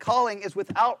gifts and calling is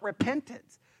without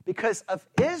repentance because of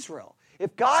Israel.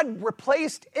 If God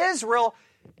replaced Israel,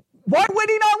 why would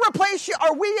He not replace you?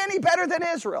 Are we any better than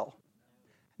Israel?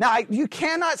 Now, you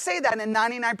cannot say that in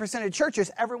 99% of churches.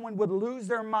 Everyone would lose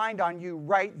their mind on you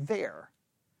right there.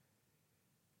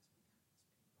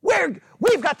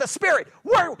 We've got the Spirit.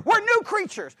 We're new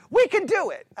creatures. We can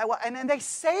do it. And then they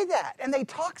say that, and they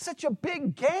talk such a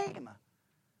big game.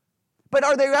 But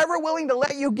are they ever willing to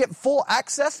let you get full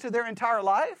access to their entire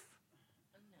life?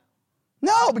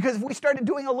 No, because if we started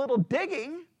doing a little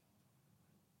digging,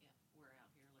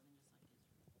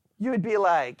 you would be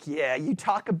like, yeah, you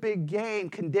talk a big game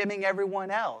condemning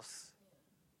everyone else.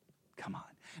 Come on.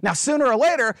 Now, sooner or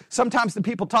later, sometimes the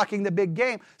people talking the big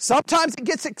game, sometimes it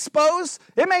gets exposed.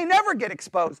 It may never get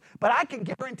exposed. But I can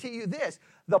guarantee you this.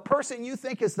 The person you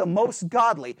think is the most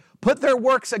godly, put their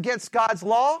works against God's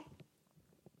law,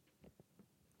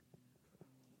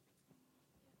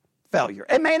 failure.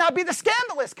 It may not be the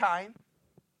scandalous kind,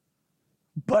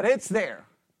 but it's there.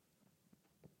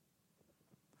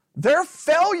 Their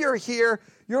failure here,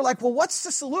 you're like, well, what's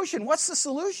the solution? What's the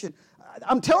solution?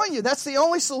 I'm telling you, that's the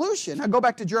only solution. Now go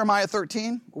back to Jeremiah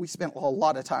 13. We spent a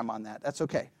lot of time on that. That's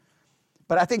okay.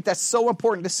 But I think that's so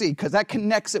important to see because that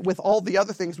connects it with all the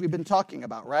other things we've been talking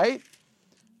about, right?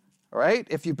 All right?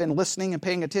 If you've been listening and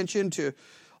paying attention to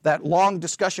that long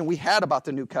discussion we had about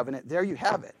the new covenant, there you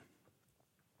have it.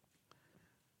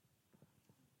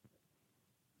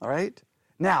 All right?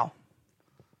 Now,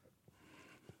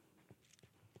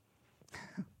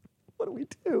 what do we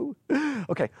do?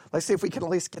 Okay, let's see if we can at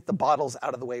least get the bottles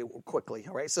out of the way quickly.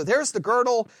 All right, so there's the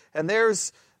girdle, and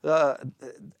there's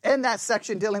in that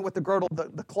section dealing with the girdle,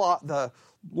 the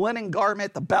linen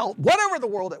garment, the belt, whatever the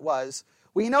world it was,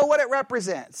 we know what it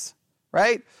represents,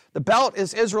 right? The belt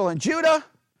is Israel and Judah.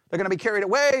 They're going to be carried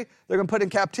away. They're going to put in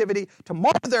captivity to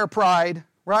mar their pride,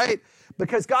 right?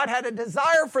 Because God had a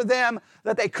desire for them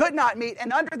that they could not meet.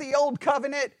 And under the old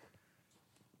covenant,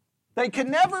 they can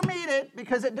never meet it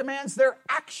because it demands their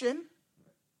action.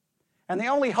 And the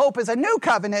only hope is a new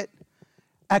covenant,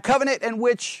 a covenant in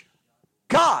which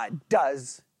God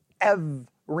does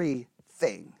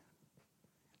everything.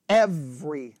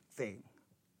 Everything.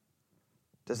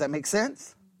 Does that make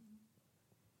sense?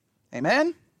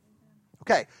 Amen?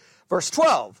 Okay, verse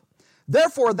 12.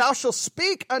 Therefore thou shalt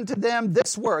speak unto them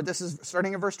this word. This is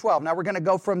starting in verse 12. Now we're going to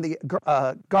go from the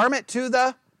garment to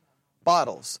the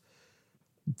bottles.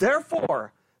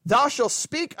 Therefore thou shalt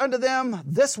speak unto them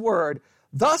this word.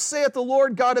 Thus saith the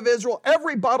Lord God of Israel,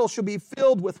 every bottle shall be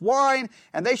filled with wine,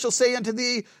 and they shall say unto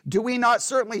thee, do we not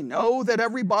certainly know that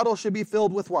every bottle should be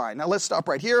filled with wine? Now let's stop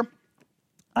right here.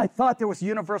 I thought there was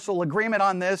universal agreement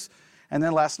on this, and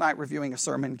then last night reviewing a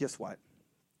sermon, guess what?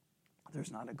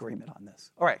 There's not agreement on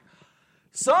this. All right.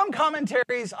 Some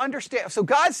commentaries understand. So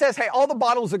God says, hey, all the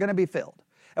bottles are going to be filled.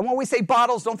 And when we say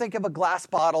bottles, don't think of a glass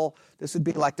bottle. This would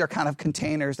be like they're kind of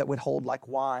containers that would hold like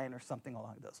wine or something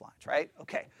along those lines, right?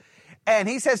 Okay. And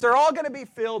he says they're all going to be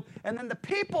filled. And then the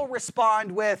people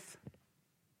respond with,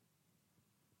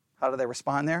 how do they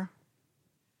respond there?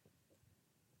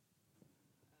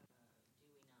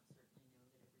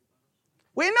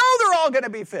 We know they're all going to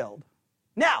be filled.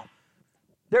 Now,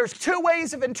 there's two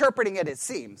ways of interpreting it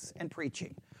seems, in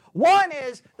preaching. One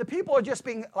is the people are just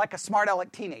being like a smart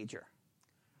aleck teenager.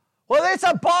 Well, it's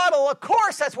a bottle. Of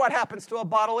course that's what happens to a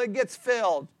bottle. It gets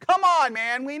filled. Come on,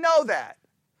 man. We know that.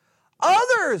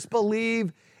 Others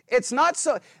believe it's not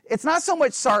so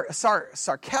much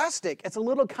sarcastic. It's a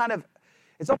little kind of,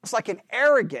 it's almost like an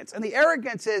arrogance. And the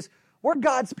arrogance is, we're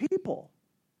God's people.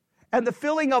 And the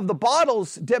filling of the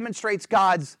bottles demonstrates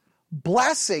God's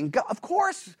blessing. Of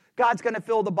course, God's going to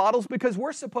fill the bottles because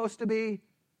we're supposed to be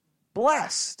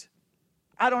blessed.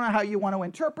 I don't know how you want to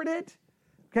interpret it.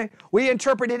 Okay, we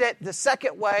interpreted it the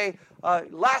second way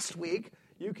last week.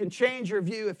 You can change your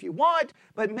view if you want,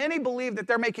 but many believe that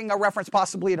they're making a reference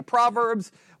possibly to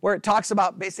Proverbs, where it talks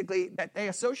about basically that they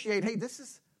associate, hey,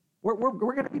 we're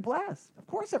going to be blessed. Of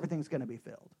course, everything's going to be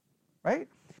filled, right?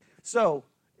 So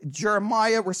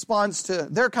Jeremiah responds to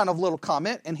their kind of little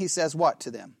comment, and he says what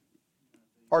to them?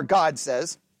 Or God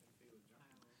says,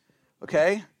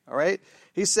 okay, all right.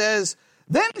 He says,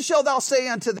 then shalt thou say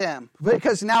unto them,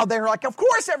 because now they're like, of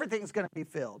course everything's going to be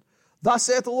filled. Thus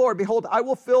saith the Lord, behold, I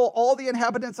will fill all the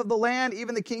inhabitants of the land,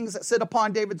 even the kings that sit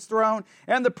upon David's throne,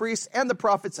 and the priests and the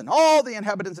prophets, and all the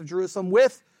inhabitants of Jerusalem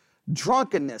with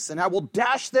drunkenness. And I will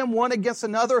dash them one against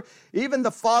another, even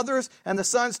the fathers and the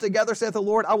sons together, saith the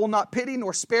Lord. I will not pity,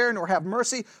 nor spare, nor have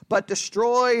mercy, but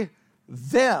destroy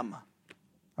them.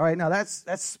 All right, now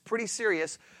that's pretty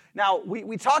serious. Now,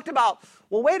 we talked about,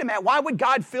 well, wait a minute, why would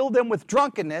God fill them with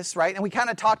drunkenness, right? And we kind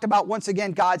of talked about, once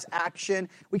again, God's action.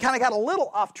 We kind of got a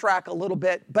little off track a little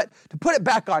bit, but to put it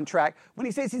back on track, when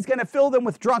he says he's going to fill them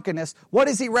with drunkenness, what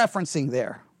is he referencing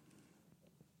there?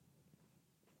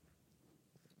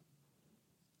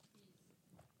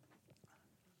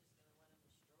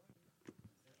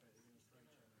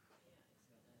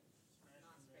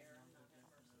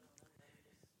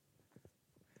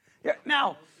 Yeah,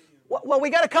 now, well, we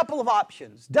got a couple of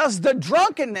options. Does the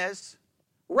drunkenness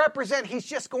represent he's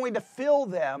just going to fill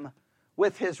them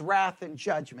with his wrath and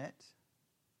judgment?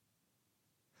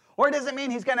 Or does it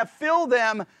mean he's going to fill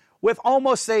them with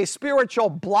almost a spiritual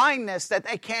blindness that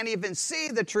they can't even see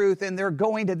the truth and they're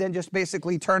going to then just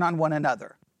basically turn on one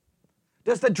another?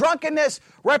 Does the drunkenness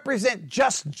represent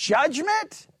just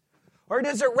judgment? Or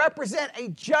does it represent a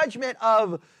judgment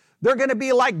of they're going to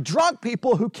be like drunk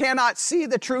people who cannot see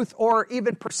the truth or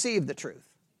even perceive the truth?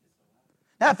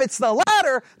 Now, if it's the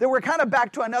latter, then we're kind of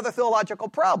back to another theological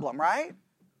problem, right?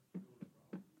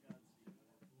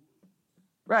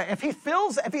 Right. If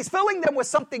he's filling them with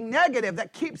something negative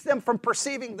that keeps them from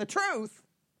perceiving the truth,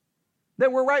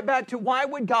 then we're right back to why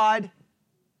would God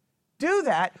do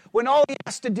that when all he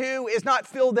has to do is not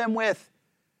fill them with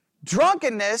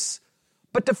drunkenness,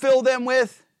 but to fill them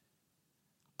with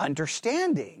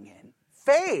understanding and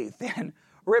faith and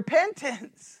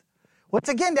repentance. Once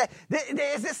again,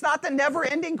 is this not the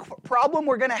never-ending problem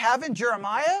we're going to have in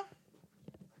Jeremiah?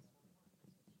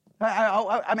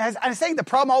 I'm saying the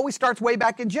problem always starts way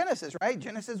back in Genesis, right?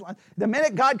 Genesis 1. The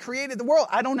minute God created the world,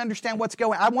 I don't understand what's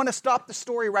going on. I want to stop the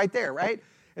story right there, right?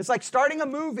 It's like starting a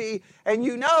movie and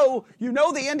you know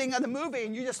the ending of the movie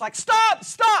and you're just like,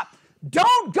 stop,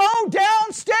 don't go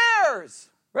downstairs,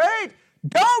 right?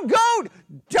 Don't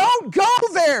go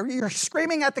there. You're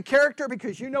screaming at the character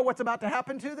because you know what's about to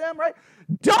happen to them, right?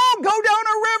 Don't go down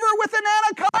a river with an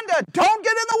anaconda. Don't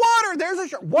get in the water. There's a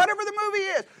shark. Whatever the movie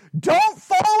is. Don't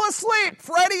fall asleep.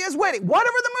 Freddy is waiting.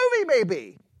 Whatever the movie may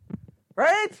be,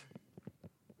 right?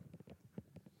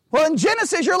 Well, in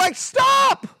Genesis, you're like,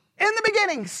 stop in the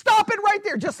beginning. Stop it right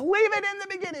there. Just leave it in the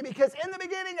beginning, because in the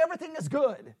beginning, everything is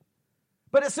good.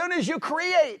 But as soon as you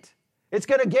create, it's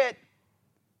going to get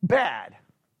bad.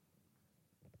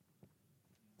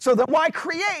 So then why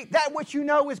create that which you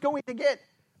know is going to get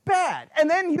bad? And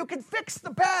then you can fix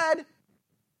the bad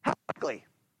how quickly?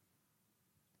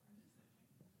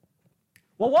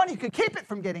 Well, one, you could keep it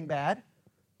from getting bad.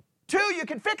 Two, you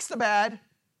can fix the bad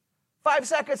 5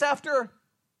 seconds after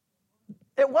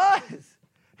it was.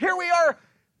 Here we are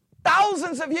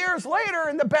thousands of years later,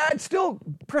 and the bad still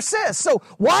persists. So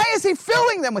why is he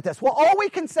filling them with this? Well, all we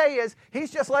can say is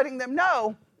he's just letting them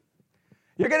know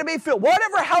you're going to be filled.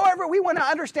 However we want to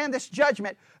understand this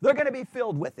judgment, they're going to be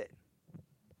filled with it.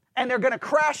 And they're going to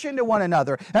crash into one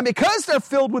another. And because they're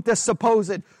filled with this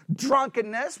supposed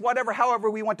drunkenness, however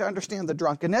we want to understand the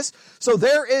drunkenness, so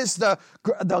there is the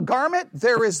garment,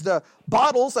 there is the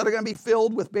bottles that are going to be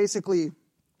filled with basically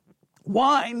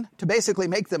wine to basically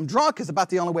make them drunk, is about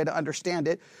the only way to understand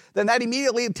it. Then that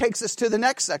immediately takes us to the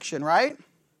next section, right?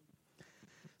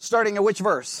 Starting at which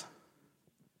verse?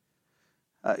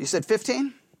 You said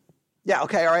 15? Yeah,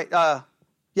 okay, all right.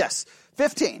 Yes,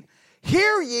 15.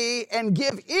 Hear ye and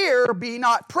give ear, be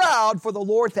not proud, for the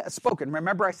Lord hath spoken.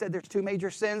 Remember I said there's two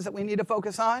major sins that we need to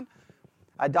focus on?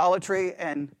 Idolatry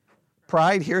and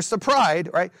pride. Here's the pride,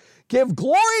 right? Give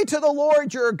glory to the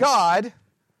Lord your God.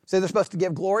 So they're supposed to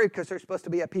give glory because they're supposed to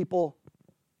be a people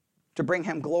to bring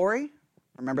him glory.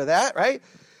 Remember that, right?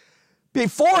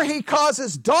 Before he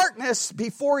causes darkness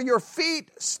before your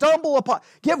feet stumble upon.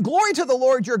 Give glory to the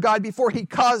Lord your God before he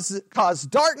cause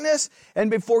darkness and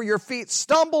before your feet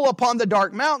stumble upon the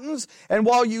dark mountains. And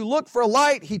while you look for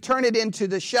light, he turn it into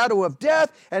the shadow of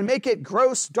death and make it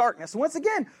gross darkness. And once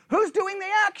again, who's doing the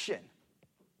action?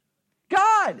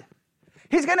 God.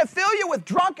 He's going to fill you with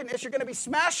drunkenness. You're going to be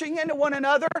smashing into one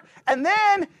another. And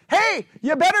then, hey,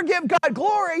 you better give God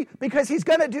glory, because he's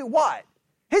going to do what?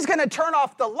 He's going to turn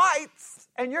off the lights,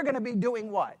 and you're going to be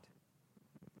doing what?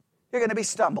 You're going to be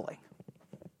stumbling.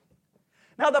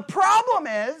 Now, the problem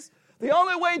is, the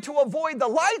only way to avoid the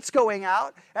lights going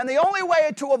out, and the only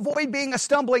way to avoid being a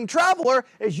stumbling traveler,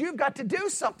 is you've got to do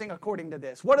something according to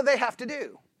this. What do they have to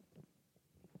do?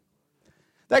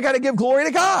 They got to give glory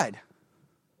to God.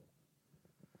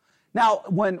 Now,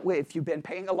 if you've been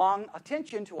paying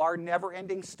attention to our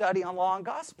never-ending study on law and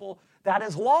gospel, that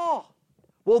is law.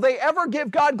 Will they ever give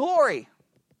God glory?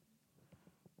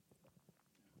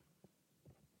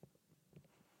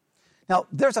 Now,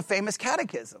 there's a famous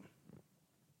catechism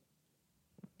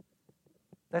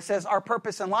that says our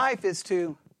purpose in life is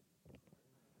to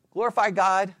glorify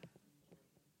God.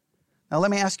 Now, let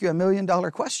me ask you a $1 million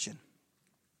question.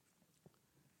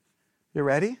 You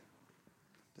ready?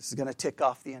 This is going to tick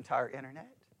off the entire internet.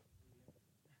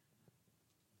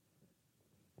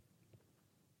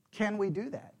 Can we do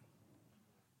that?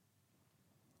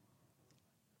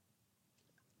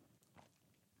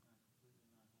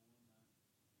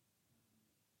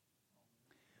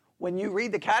 When you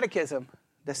read the catechism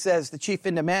that says the chief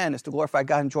end of man is to glorify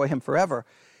God and enjoy him forever,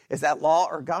 is that law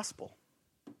or gospel?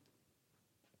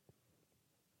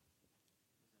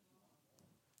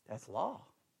 That's law.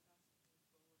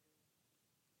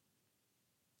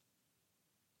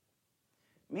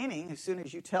 Meaning, as soon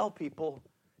as you tell people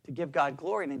to give God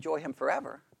glory and enjoy him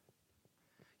forever,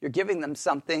 you're giving them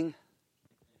something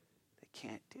they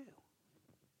can't do.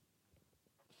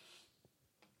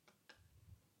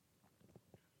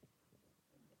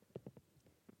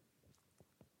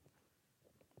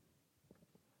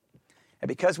 And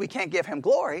because we can't give him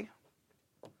glory,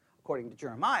 according to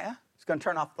Jeremiah, he's going to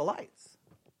turn off the lights.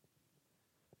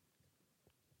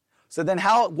 So then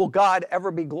how will God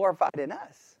ever be glorified in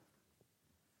us?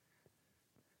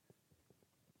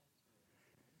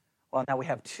 Well, now we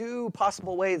have two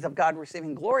possible ways of God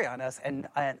receiving glory on us, and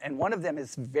one of them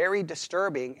is very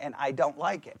disturbing, and I don't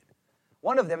like it.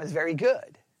 One of them is very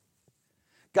good.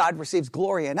 God receives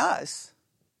glory in us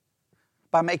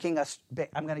by making us,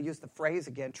 I'm going to use the phrase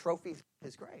again, trophies of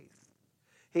his grace.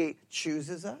 He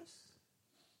chooses us,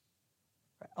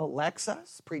 elects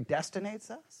us, predestinates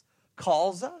us,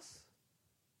 calls us,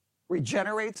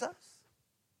 regenerates us,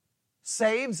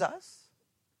 saves us,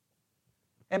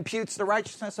 imputes the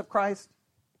righteousness of Christ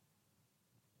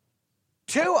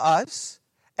to us,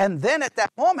 and then at that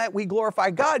moment we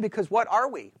glorify God, because what are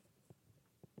we?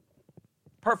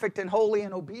 perfect and holy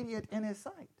and obedient in his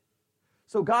sight.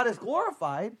 So God is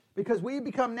glorified because we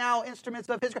become now instruments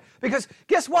of his grace. Because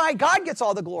guess why God gets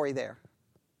all the glory there?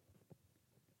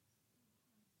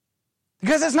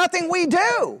 Because it's nothing we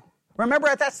do.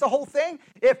 Remember, that's the whole thing.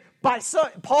 If by some,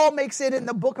 Paul makes it in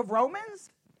the book of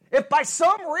Romans, if by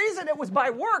some reason it was by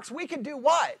works, we could do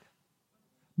what?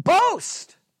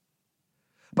 Boast.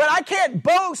 But I can't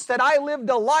boast that I lived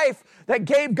a life that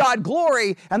gave God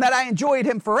glory and that I enjoyed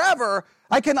him forever.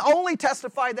 I can only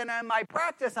testify that in my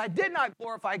practice I did not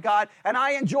glorify God and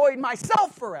I enjoyed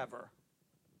myself forever.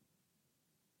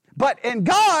 But in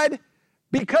God,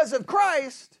 because of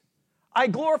Christ, I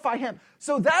glorify him.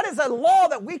 So that is a law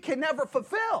that we can never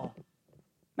fulfill.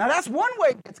 Now that's one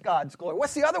way it's God's glory.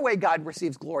 What's the other way God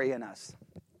receives glory in us?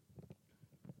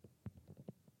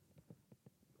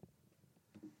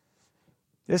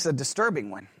 This is a disturbing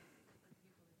one.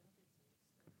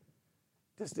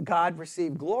 Does God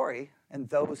receive glory in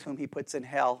those whom he puts in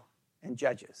hell and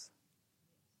judges?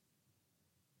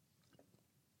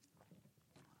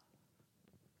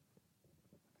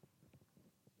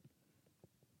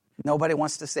 Nobody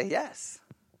wants to say yes.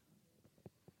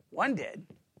 One did.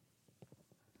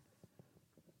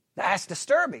 That's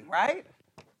disturbing, right?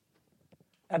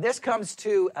 Now this comes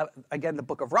to, again, the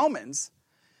book of Romans.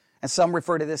 And some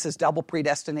refer to this as double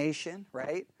predestination,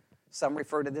 right? Some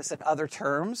refer to this in other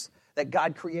terms, that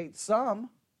God creates some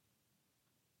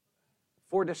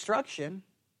for destruction,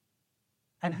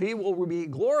 and he will be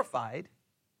glorified,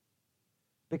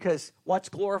 because what's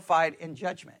glorified in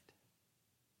judgment?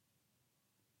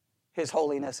 His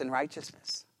holiness and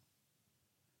righteousness.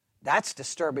 That's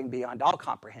disturbing beyond all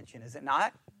comprehension, is it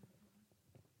not?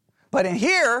 But in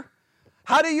here,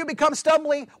 how do you become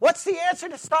stumbling? What's the answer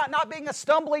to not being a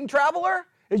stumbling traveler?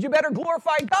 Is you better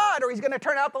glorify God or he's going to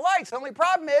turn out the lights. The only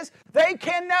problem is they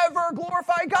can never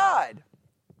glorify God.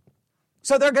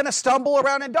 So they're going to stumble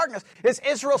around in darkness. Is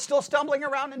Israel still stumbling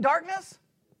around in darkness?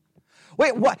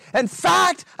 Wait, what? In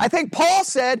fact, I think Paul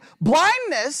said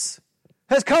blindness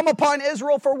has come upon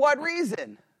Israel for what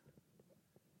reason?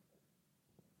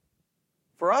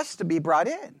 For us to be brought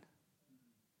in.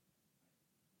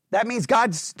 That means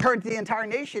God's turned the entire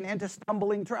nation into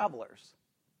stumbling travelers.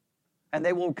 And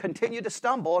they will continue to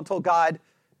stumble until God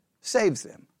saves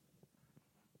them.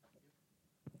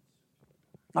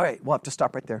 All right, we'll have to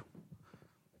stop right there.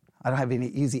 I don't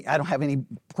have any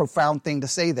profound thing to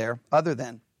say there other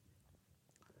than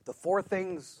the four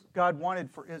things God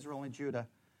wanted for Israel and Judah,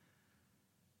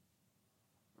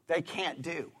 they can't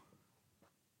do.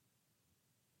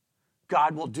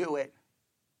 God will do it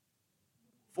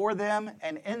for them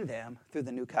and in them through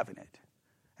the new covenant.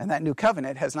 And that new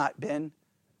covenant has not been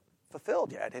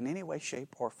fulfilled yet in any way,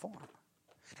 shape, or form.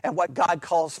 And what God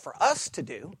calls for us to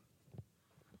do,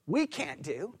 we can't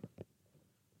do.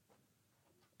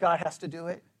 God has to do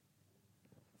it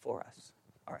for us.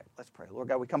 All right, let's pray. Lord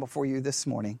God, we come before you this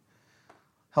morning.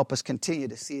 Help us continue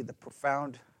to see the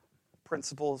profound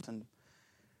principles and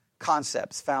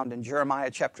concepts found in Jeremiah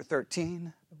chapter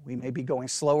 13. We may be going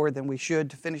slower than we should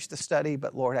to finish the study,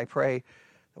 but Lord, I pray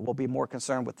that we'll be more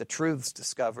concerned with the truths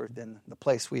discovered than the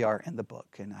place we are in the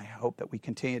book. And I hope that we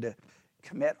continue to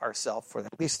commit ourselves for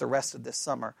at least the rest of this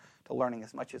summer to learning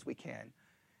as much as we can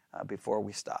before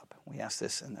we stop. We ask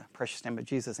this in the precious name of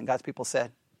Jesus. And God's people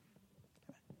said,